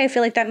 in a way, I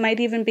feel like that might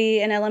even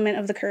be an element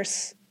of the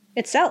curse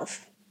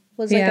itself,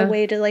 was like a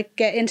way to like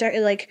get into,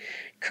 like,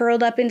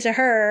 curled up into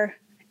her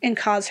and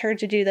cause her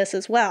to do this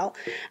as well.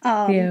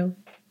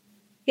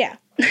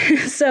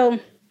 So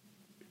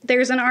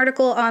there's an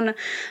article on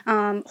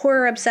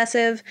Horror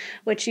Obsessive,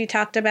 which you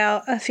talked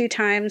about a few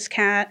times,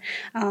 Kat,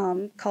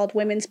 called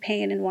Women's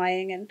Pain and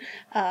Wying and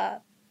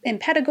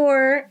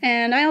Impetigore.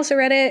 And I also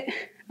read it.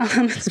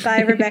 It's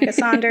by Rebecca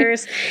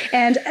Saunders.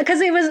 And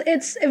because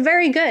it's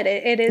very good.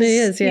 It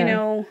is, you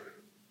know,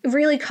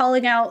 really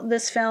calling out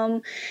this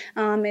film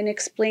and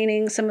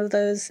explaining some of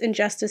those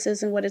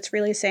injustices and what it's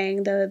really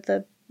saying,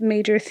 the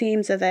major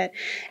themes of it.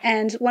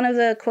 And one of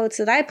the quotes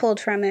that I pulled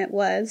from it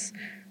was,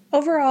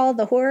 "Overall,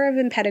 the horror of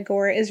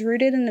Impetigore is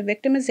rooted in the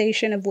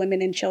victimization of women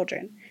and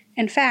children.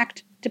 In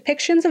fact,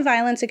 depictions of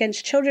violence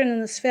against children in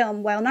this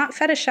film, while not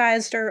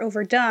fetishized or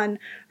overdone,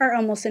 are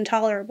almost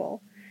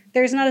intolerable.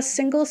 There is not a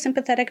single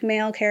sympathetic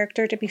male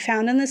character to be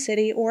found in the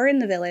city or in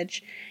the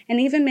village, and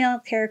even male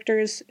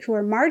characters who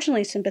are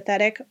marginally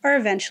sympathetic are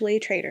eventually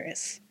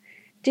traitorous.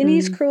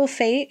 Dinnie's cruel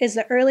fate is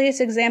the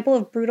earliest example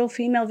of brutal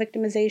female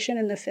victimization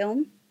in the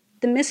film.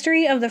 The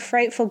mystery of the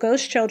frightful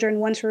ghost children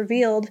once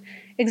revealed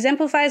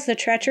exemplifies the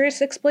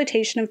treacherous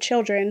exploitation of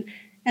children,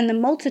 and the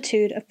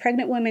multitude of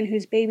pregnant women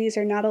whose babies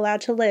are not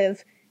allowed to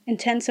live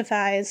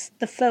intensifies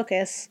the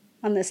focus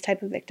on this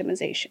type of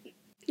victimization."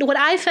 What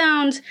I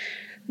found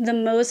the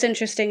most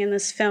interesting in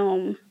this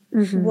film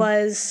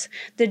was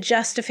the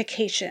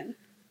justification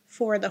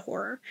for the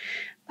horror.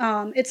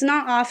 It's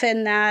not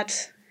often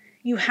that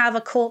you have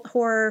a cult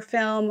horror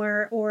film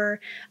or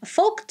a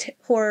folk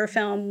horror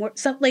film,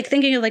 like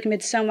thinking of like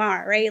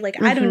Midsommar, right?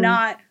 Like I do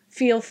not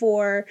feel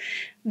for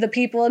the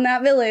people in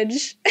that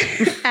village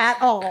at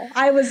all.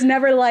 I was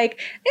never like,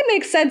 it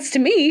makes sense to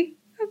me.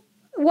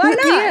 Why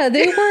not? Yeah,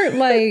 they weren't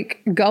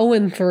like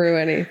going through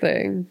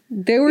anything.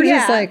 They were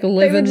just like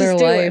living their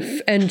life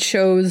and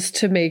chose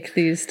to make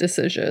these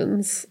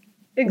decisions.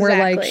 Exactly.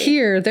 Where like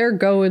here, they're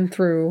going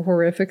through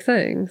horrific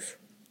things.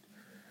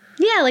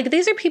 Yeah, like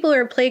these are people who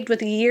are plagued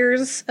with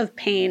years of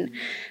pain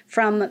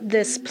from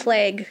this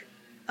plague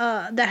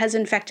that has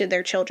infected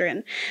their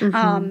children.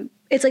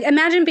 It's like,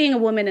 imagine being a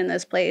woman in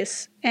this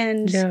place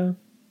and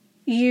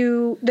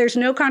there's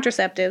no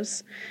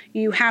contraceptives.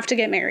 You have to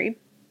get married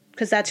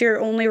because that's your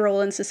only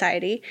role in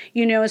society.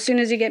 You know, as soon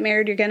as you get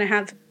married, you're going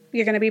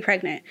to be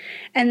pregnant.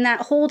 And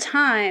that whole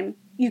time,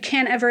 you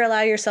can't ever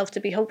allow yourself to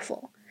be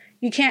hopeful.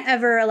 You can't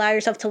ever allow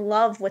yourself to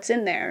love what's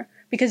in there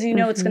because you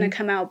know it's going to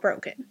come out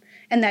broken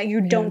and that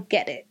you don't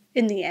get it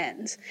in the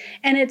end.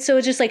 And it's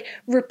just like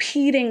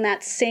repeating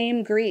that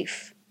same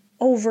grief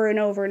over and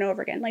over and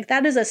over again. Like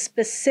that is a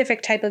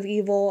specific type of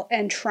evil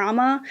and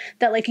trauma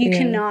that like you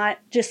cannot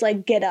just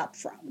like get up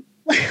from.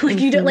 Like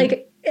you don't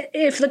like,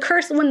 if the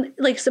curse, when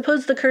like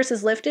suppose the curse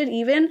is lifted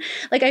even,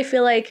 like I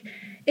feel like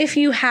if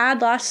you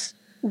had lost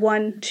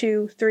 1,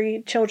 2,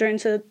 3 children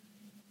to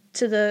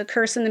the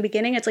curse in the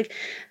beginning, it's like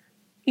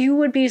you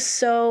would be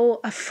so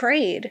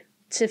afraid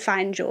to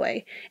find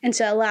joy and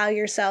to allow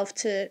yourself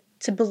to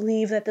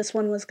believe that this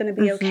one was going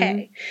to be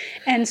okay.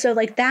 And so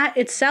like that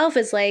itself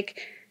is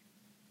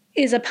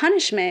a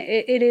punishment.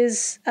 It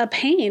is a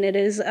pain. It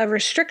is a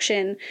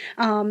restriction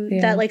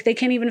that like they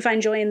can't even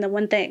find joy in the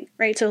one thing,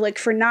 right? So like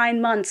for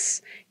 9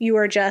 months, you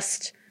are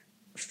just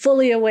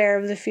fully aware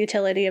of the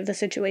futility of the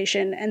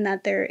situation and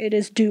that it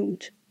is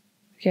doomed,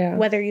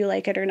 whether you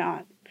like it or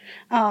not.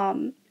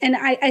 And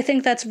I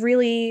think that's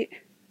really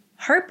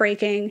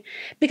heartbreaking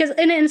because,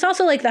 and it's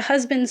also like the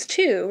husbands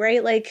too,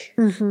 right? Like,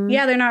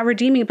 they're not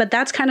redeeming, but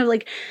that's kind of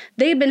like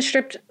they've been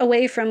stripped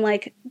away from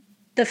like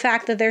the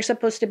fact that they're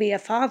supposed to be a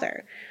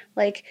father.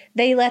 Like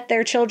they let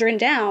their children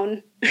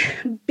down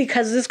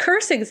because this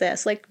curse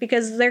exists, like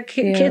because their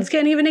kids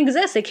can't even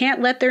exist. They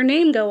can't let their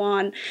name go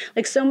on.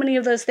 Like so many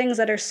of those things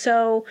that are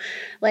so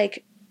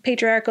like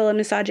patriarchal and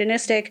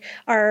misogynistic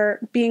are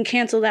being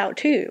canceled out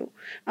too.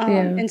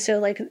 And so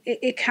like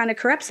it kind of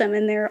corrupts them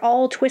and they're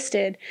all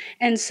twisted.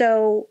 And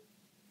so,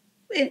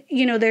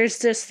 there's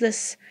just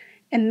this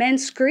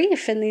immense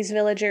grief in these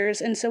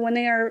villagers. And so when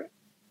they are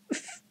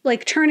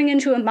like turning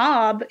into a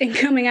mob and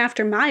coming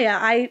after Maya,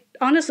 I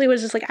honestly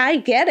was just like, I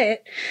get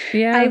it.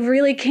 Yeah. I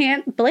really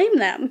can't blame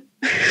them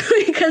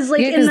because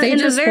like they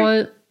just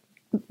want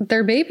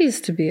their babies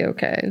to be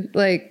okay.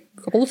 Like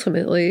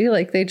ultimately,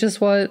 like they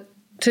just want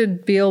to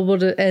be able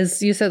to,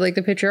 as you said, like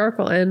the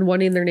patriarchal end,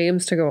 wanting their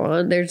names to go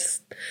on.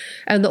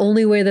 And the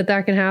only way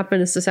that can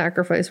happen is to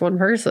sacrifice one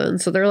person.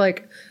 So they're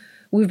like,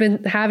 we've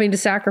been having to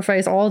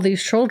sacrifice all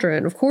these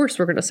children. Of course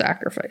we're going to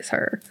sacrifice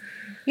her.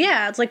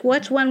 Yeah, it's like,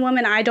 what's one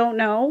woman I don't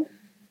know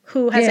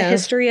who has a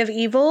history of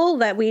evil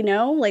that we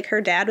know? Like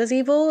her dad was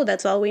evil.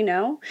 That's all we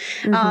know.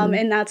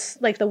 And that's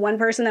like the one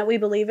person that we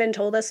believe in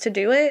told us to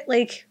do it.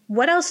 Like,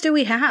 what else do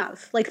we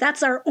have? Like,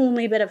 that's our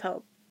only bit of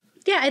hope.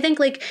 Yeah, I think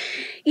like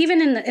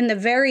even in the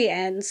very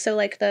end, so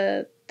like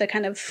the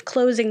kind of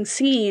closing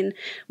scene,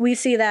 we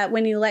see that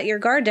when you let your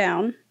guard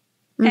down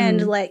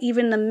and let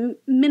even the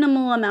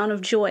minimal amount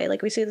of joy,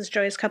 like we see this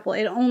joyous couple,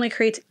 it only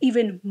creates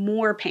even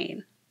more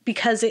pain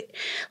because it,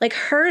 like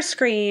her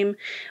scream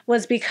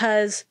was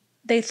because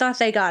they thought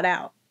they got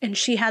out and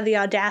she had the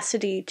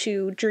audacity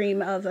to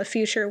dream of a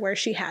future where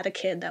she had a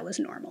kid that was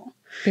normal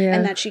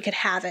and that she could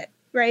have it,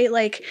 right?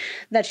 Like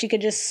that she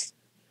could just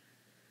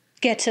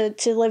get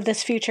to live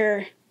this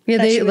future. Yeah,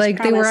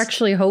 they were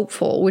actually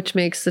hopeful, which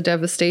makes the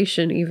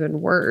devastation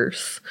even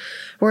worse.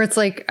 Where it's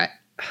like,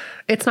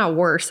 it's not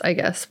worse, I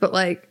guess, but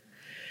like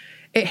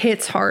it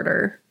hits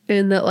harder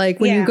in that, like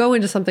when you go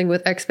into something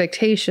with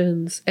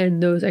expectations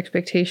and those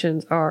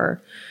expectations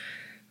are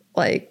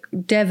like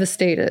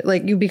devastated,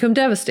 like you become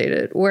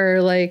devastated.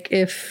 Where like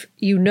if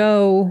you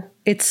know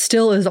it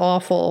still is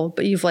awful,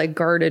 but you've like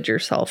guarded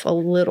yourself a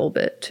little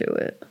bit to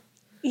it.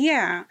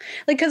 Yeah.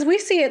 Like, because we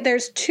see it,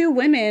 there's two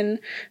women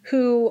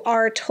who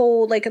are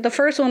told, like, the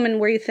first woman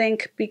where you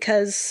think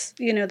because,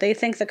 you know, they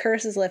think the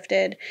curse is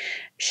lifted,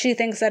 she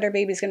thinks that her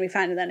baby's going to be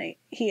fine, and then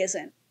he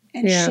isn't.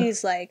 And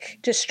she's, like,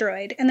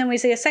 destroyed. And then we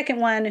see a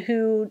second one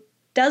who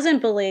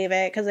doesn't believe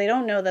it because they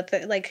don't know that,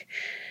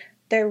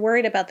 they're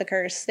worried about the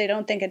curse. They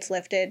don't think it's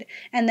lifted.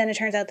 And then it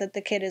turns out that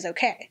the kid is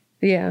okay.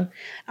 Yeah.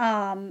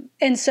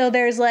 And so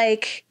there's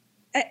this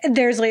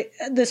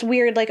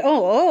weird, like,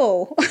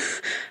 oh,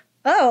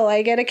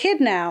 I get a kid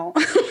now.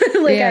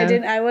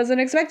 I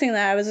wasn't expecting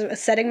that. I was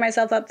setting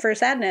myself up for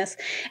sadness.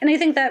 And I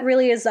think that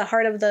really is the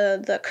heart of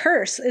the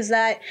curse, is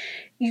that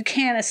you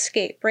can't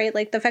escape, right?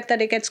 Like the fact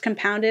that it gets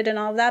compounded and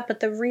all of that, but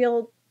the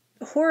real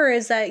horror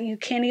is that you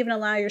can't even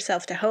allow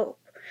yourself to hope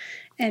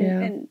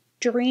and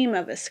dream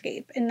of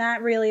escape. And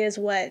that really is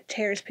what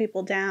tears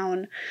people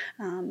down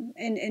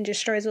and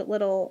destroys what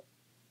little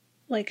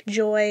like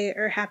joy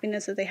or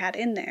happiness that they had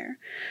in there.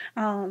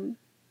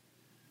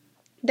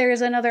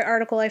 There's another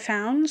article I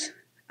found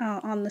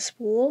on the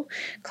Spool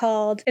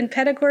called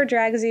Empedocor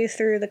Drags You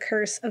Through the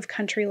Curse of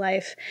Country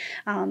Life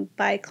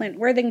by Clint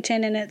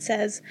Worthington. And it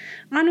says,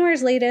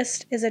 Anwar's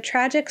latest is a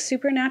tragic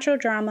supernatural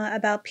drama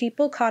about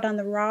people caught on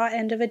the raw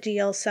end of a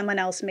deal someone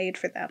else made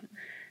for them.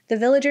 The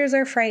villagers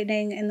are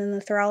frightening and in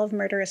the thrall of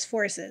murderous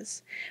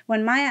forces.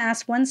 When Maya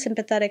asked one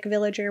sympathetic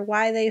villager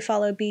why they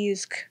follow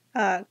Biyu's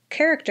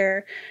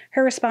character,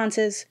 her response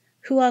is,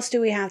 who else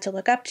do we have to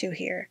look up to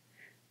here?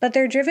 But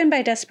they're driven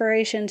by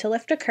desperation to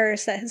lift a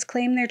curse that has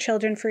claimed their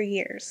children for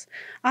years.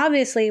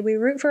 Obviously, we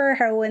root for our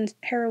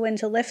heroine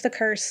to lift the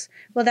curse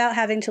without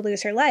having to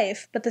lose her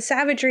life, but the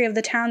savagery of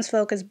the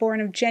townsfolk is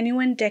born of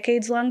genuine,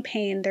 decades-long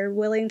pain they're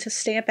willing to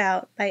stamp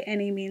out by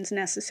any means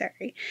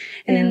necessary.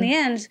 And in the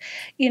end,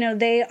 you know,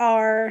 they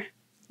are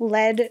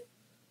led,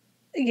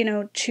 you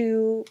know,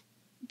 to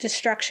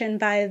destruction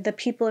by the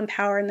people in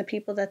power and the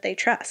people that they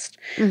trust,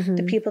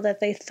 the people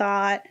that they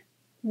thought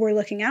were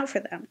looking out for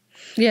them.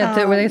 Yeah,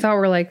 they thought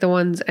were like the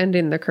ones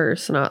ending the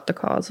curse, not the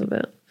cause of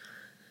it.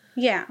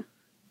 Yeah.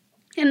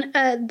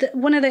 And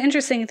one of the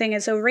interesting things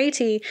is, so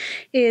Rati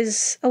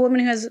is a woman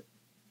who has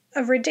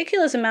a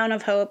ridiculous amount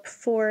of hope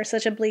for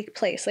such a bleak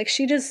place. Like,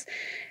 she just,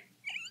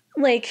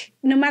 like,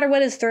 no matter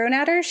what is thrown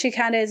at her, she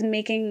kind of is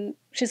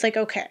she's like,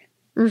 okay.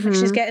 Like,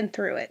 she's getting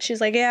through it. She's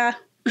like, yeah,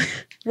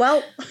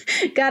 well,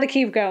 gotta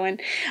keep going.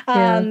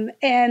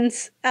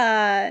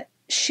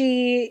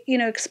 She, you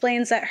know,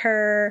 explains that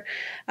her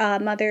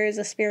mother is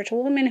a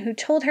spiritual woman who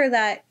told her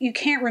that you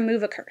can't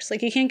remove a curse.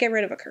 Like, you can't get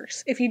rid of a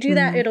curse. If you do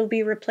that, it'll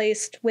be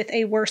replaced with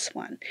a worse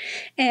one.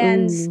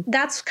 And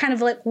that's kind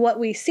of like what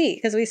we see.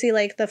 Because we see,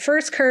 like, the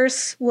first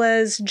curse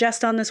was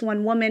just on this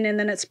one woman, and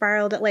then it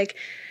spiraled at, like,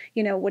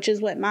 you know, which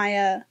is what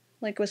Maya,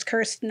 like, was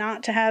cursed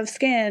not to have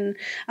skin,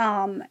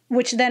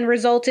 which then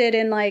resulted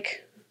in,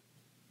 like,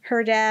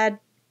 her dad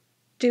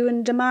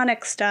doing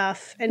demonic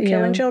stuff and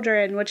killing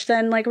children, which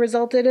then like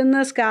resulted in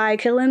this guy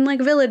killing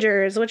like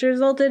villagers, which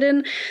resulted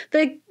in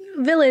the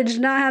village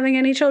not having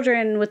any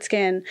children with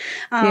skin.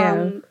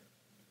 And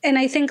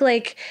I think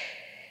like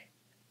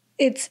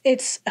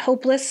it's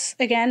hopeless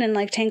again and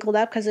like tangled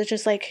up because it's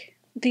just like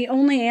the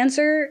only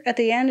answer at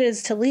the end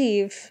is to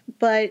leave.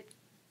 But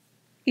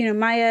you know,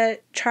 Maya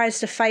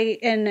tries to fight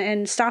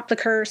and stop the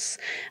curse,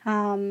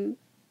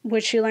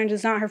 which she learns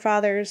is not her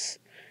father's,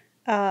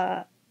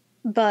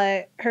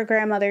 but her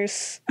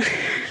grandmother's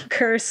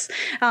curse.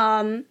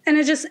 And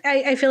it just,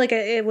 I feel like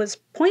it was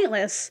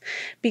pointless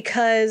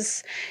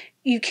because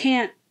you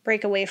can't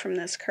break away from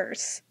this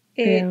curse.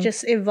 It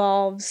just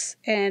evolves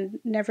and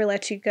never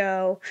lets you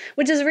go,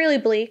 which is really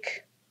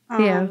bleak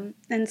and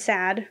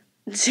sad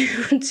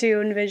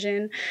to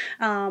envision.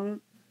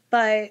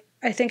 But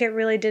I think it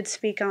really did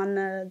speak on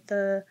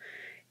the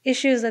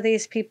issues that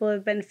these people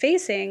have been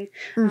facing,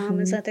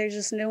 is that there's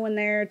just no one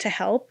there to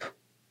help.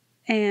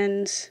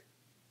 And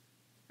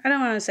I don't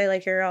want to say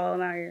like you're all on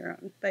your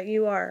own, but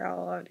you are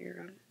all on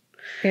your own.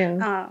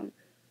 Yeah.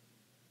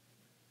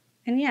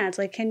 And yeah, it's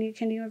like, can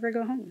you ever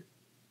go home?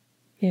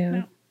 Yeah.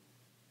 No.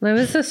 That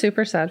was a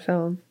super sad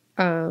film.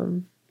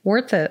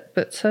 Worth it,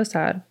 but so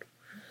sad.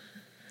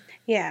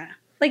 Yeah.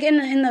 like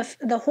in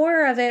the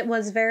horror of it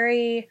was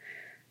very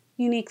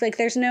unique. Like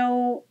there's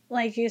no,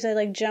 like you said,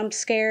 like jump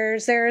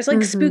scares. There's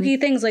like spooky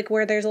things, like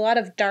where there's a lot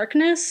of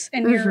darkness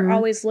and you're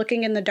always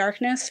looking in the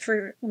darkness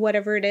for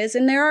whatever it is.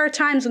 And there are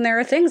times when there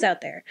are things out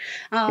there.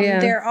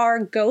 There are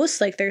ghosts,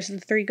 like there's the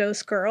 3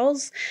 ghost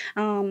girls.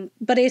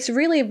 But it's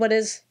really what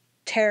is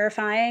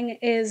terrifying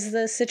is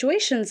the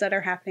situations that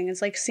are happening.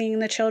 It's like seeing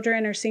the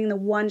children or seeing the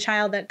one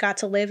child that got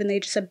to live and they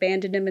just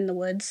abandoned him in the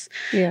woods.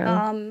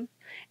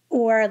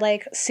 Or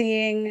like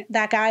seeing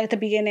that guy at the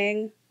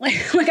beginning,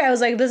 like I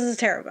was like, this is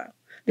terrible.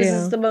 This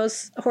is the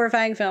most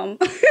horrifying film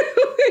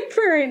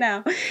for right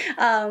now.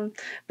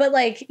 But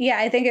like, yeah,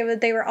 I think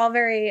they were all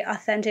very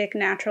authentic,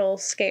 natural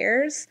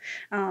scares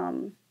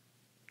that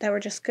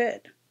were just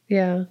good.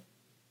 Yeah.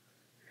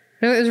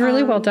 No, it was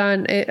really well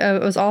done. It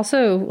was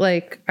also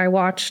like, I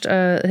watched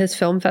his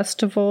film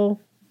festival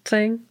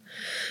thing.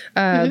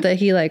 That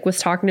he like was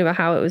talking about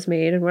how it was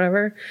made and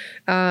whatever.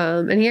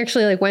 And he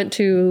actually like went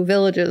to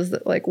villages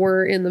that like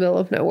were in the middle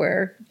of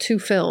nowhere to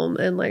film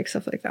and like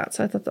stuff like that.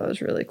 So I thought that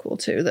was really cool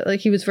too. That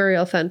like he was very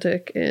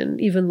authentic in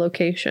even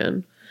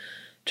location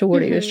to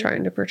what he was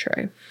trying to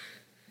portray.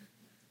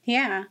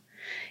 Yeah.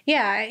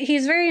 Yeah,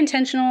 he's very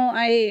intentional.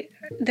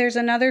 There's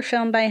another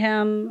film by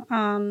him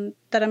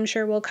that I'm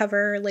sure we'll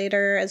cover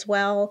later as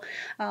well,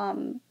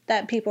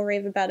 that people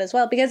rave about as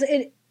well, because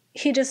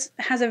he just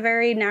has a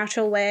very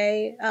natural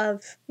way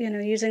of,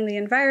 using the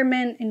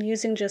environment and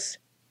using just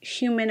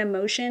human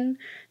emotion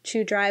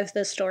to drive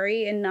the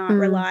story and not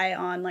rely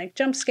on like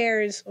jump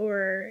scares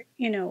or,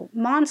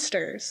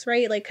 monsters,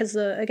 right? Like, because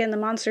the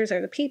monsters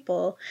are the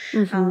people.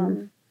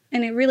 And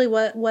it really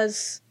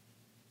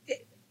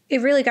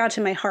it really got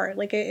to my heart.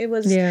 Like it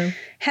was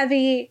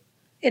heavy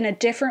in a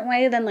different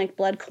way than like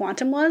Blood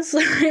Quantum was.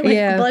 Right?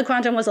 Like Blood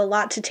Quantum was a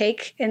lot to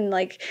take and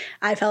like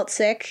I felt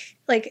sick,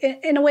 like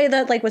in a way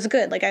that like was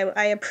good. Like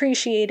I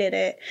appreciated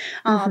it.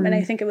 And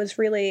I think it was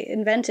really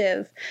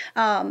inventive.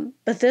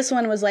 But this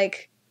one was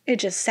like, it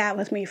just sat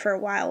with me for a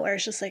while where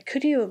it's just like,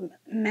 could you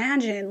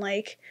imagine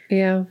like,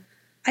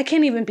 I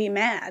can't even be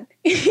mad,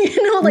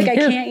 I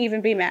can't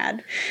even be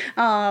mad.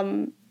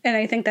 And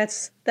I think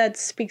that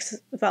speaks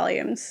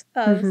volumes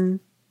of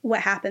what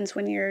happens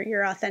when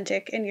you're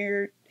authentic and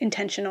you're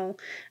intentional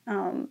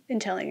in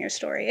telling your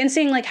story and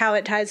seeing like how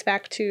it ties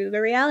back to the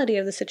reality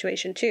of the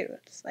situation too.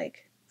 It's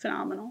like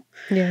phenomenal.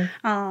 Yeah.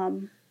 I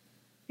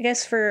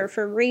guess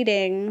for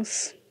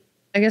ratings,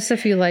 I guess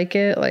if you like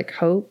it, like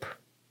hope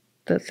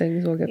that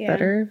things will get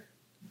better.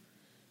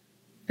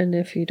 And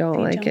if you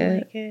don't like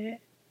it,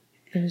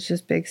 it's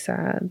just big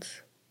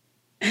sads.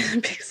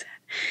 Big sad.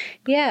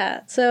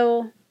 Yeah.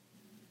 So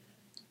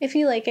if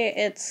you like it,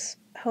 it's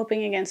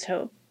hoping against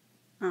hope.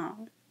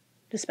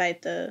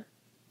 Despite the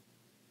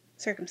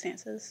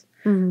circumstances,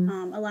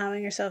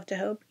 allowing yourself to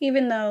hope,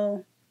 even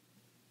though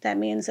that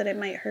means that it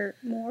might hurt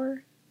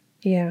more.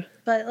 Yeah.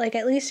 But like,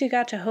 at least you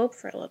got to hope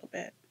for a little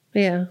bit.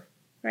 Yeah.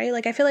 Right?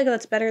 Like, I feel like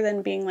that's better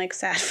than being like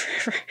sad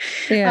forever.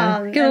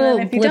 Yeah. Get a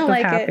little blip of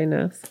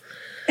happiness.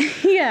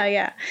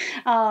 Yeah.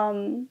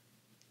 And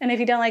if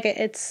you don't like it,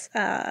 it's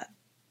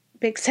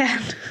big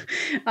sad.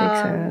 Big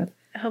sad.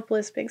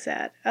 Hopeless, big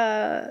sad.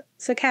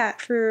 So Kat,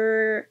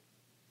 for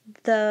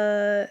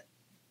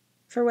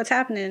what's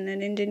happening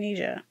in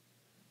Indonesia.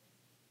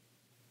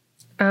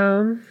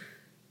 Well,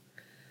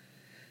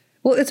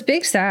 it's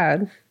big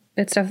sad.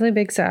 It's definitely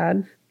big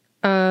sad.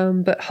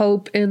 But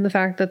hope in the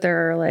fact that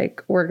there are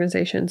like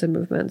organizations and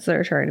movements that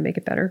are trying to make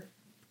it better.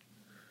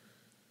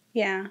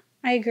 Yeah,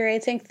 I agree. I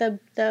think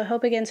the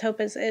hope against hope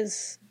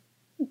is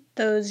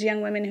those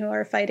young women who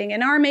are fighting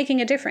and are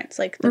making a difference.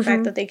 Like the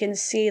fact that they can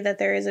see that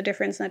there is a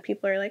difference and that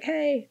people are like,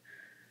 hey,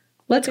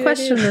 let's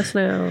question this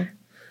now.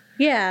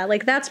 Yeah,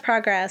 like that's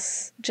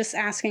progress. Just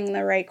asking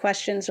the right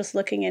questions, just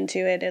looking into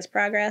it is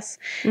progress.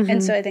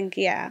 And so I think,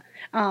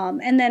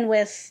 and then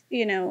with,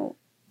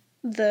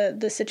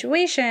 the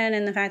situation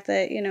and the fact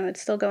that,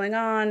 it's still going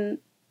on, I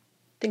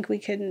think we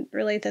can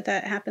relate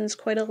that happens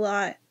quite a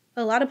lot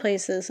of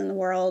places in the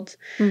world,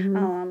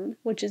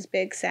 which is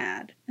big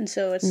sad. And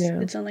so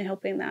it's only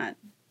hoping that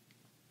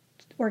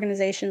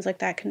organizations like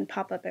that can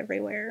pop up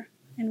everywhere.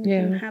 And we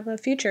can have a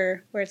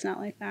future where it's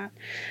not like that.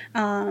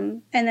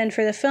 And then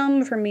for the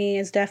film, for me,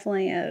 is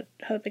definitely a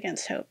hope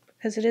against hope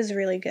because it is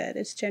really good.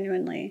 It's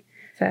genuinely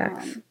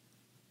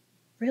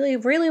really,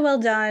 really well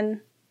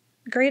done.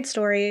 Great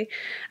story.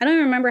 I don't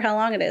even remember how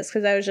long it is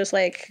because I was just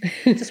like,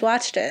 just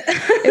watched it.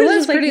 It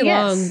was pretty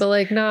long, but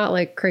like not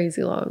like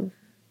crazy long.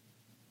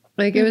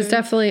 Like it was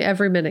definitely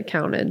every minute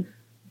counted.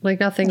 Like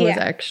nothing was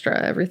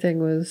extra. Everything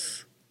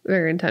was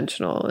very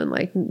intentional and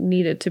like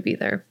needed to be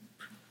there.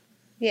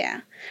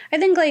 Yeah. I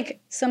think like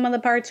some of the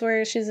parts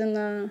where she's in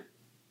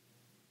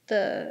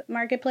the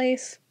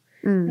marketplace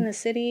in the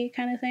city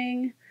kind of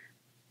thing,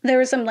 there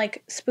was some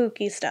like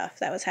spooky stuff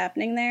that was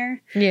happening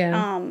there.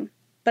 Yeah.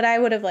 But I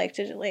would have liked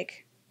to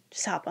like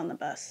just hop on the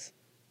bus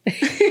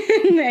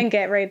and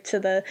get right to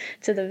the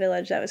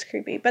village. That was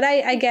creepy. But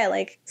I get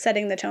like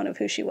setting the tone of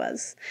who she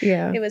was.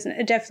 Yeah.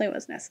 It definitely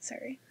was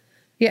necessary.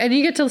 Yeah, and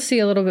you get to see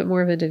a little bit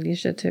more of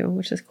Indonesia too,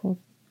 which is cool.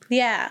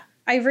 Yeah.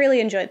 I really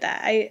enjoyed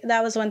that.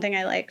 That was one thing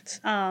I liked,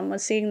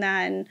 was seeing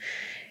that, and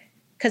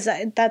because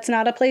that's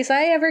not a place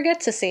I ever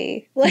get to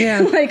see,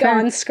 like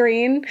on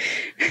screen.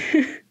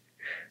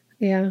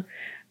 Yeah.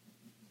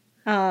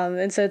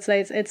 And so it's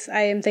nice.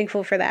 I am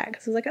thankful for that,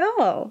 because I was like,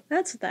 oh,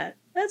 that's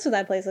what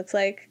that place looks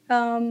like.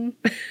 Cool.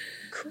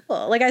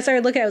 Like, I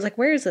started looking, I was like,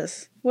 where is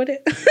this? I was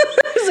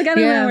like, I don't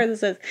know where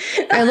this is.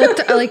 I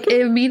looked like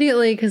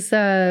immediately because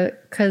the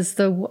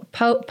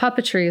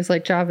puppetry is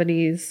like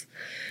Javanese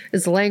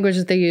is the language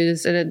that they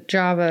use, and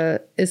Java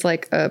is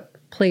like a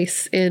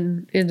place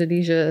in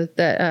Indonesia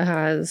that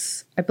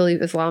has, I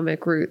believe,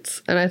 Islamic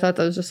roots. And I thought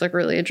that was just like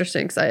really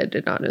interesting because I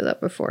did not know that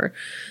before.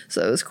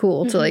 So it was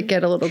cool to like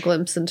get a little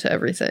glimpse into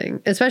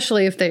everything,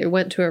 especially if they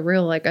went to a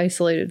real like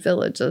isolated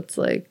village.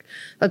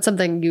 That's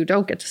something you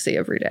don't get to see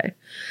every day.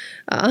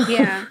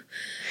 Yeah.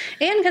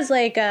 And because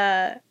like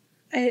there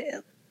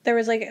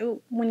was like,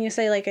 when you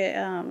say like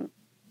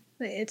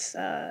it's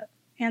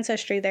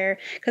ancestry there,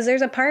 because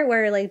there's a part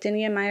where like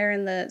Dinny and Maya are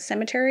in the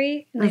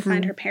cemetery and they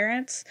find her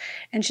parents,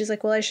 and she's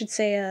like, well, I should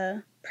say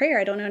a prayer,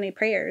 I don't know any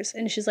prayers.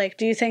 And she's like,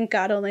 do you think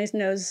God only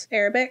knows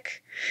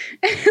Arabic?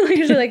 Like,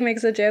 she like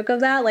makes a joke of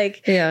that,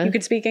 like, you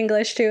could speak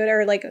English to it,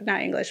 or like not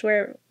English,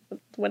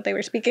 what they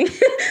were speaking.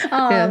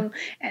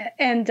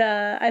 And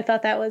I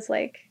thought that was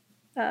like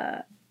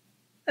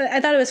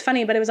I thought it was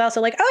funny, but it was also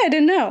like, oh, I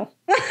didn't know.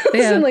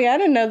 So, like, I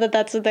didn't know that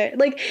that's what they're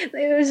like.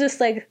 It was just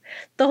like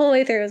the whole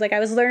way through. It was like I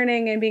was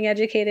learning and being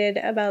educated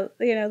about,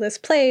 this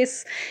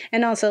place,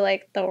 and also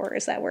like the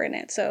horrors that were in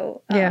it.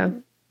 So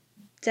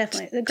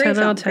definitely a great 10 out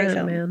film. of 10, great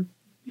film, man.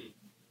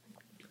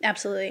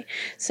 Absolutely.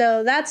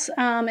 So that's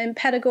in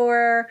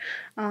Pedagore,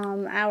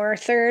 our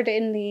third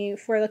in the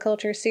For the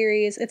Culture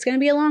series. It's going to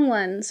be a long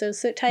one, so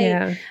sit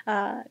tight,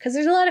 because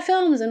there's a lot of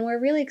films and we're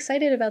really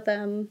excited about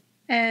them.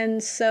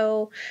 And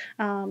so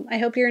I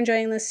hope you're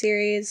enjoying this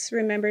series.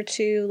 Remember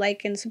to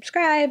like and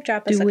subscribe,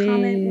 drop us a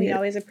comment. We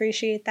always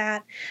appreciate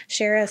that.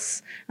 Share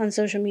us on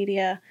social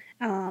media,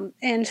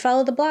 and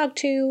follow the blog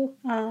too,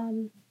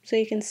 so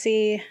you can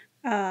see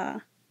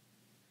what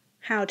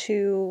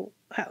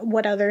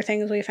other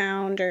things we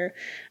found, or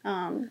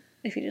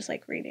if you just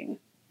like reading.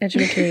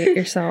 Educate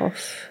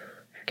yourself.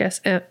 Get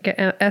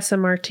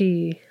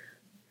SMRT.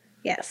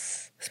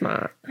 Yes.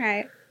 Smart. All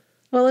right.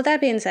 Well, with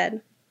that being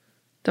said,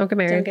 don't get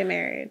married. Don't get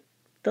married.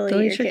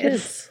 Delete your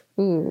kids.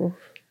 Ooh.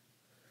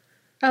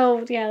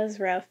 Oh, yeah, that's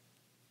rough.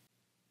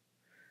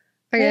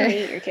 Okay. They don't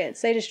eat your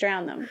kids. They just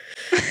drown them.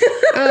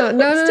 Oh,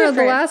 no.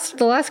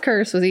 The last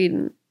curse was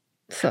Eden.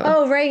 So.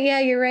 Oh, right.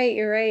 Yeah, you're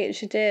right.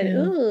 She did.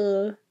 Yeah.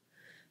 Ooh.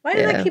 Why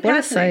did that keep happening? What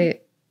a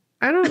sight.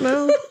 I don't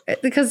know.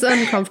 Because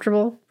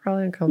uncomfortable.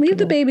 Probably uncomfortable. Leave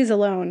the babies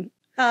alone.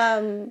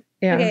 Yeah.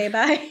 Okay,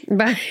 bye.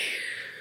 Bye.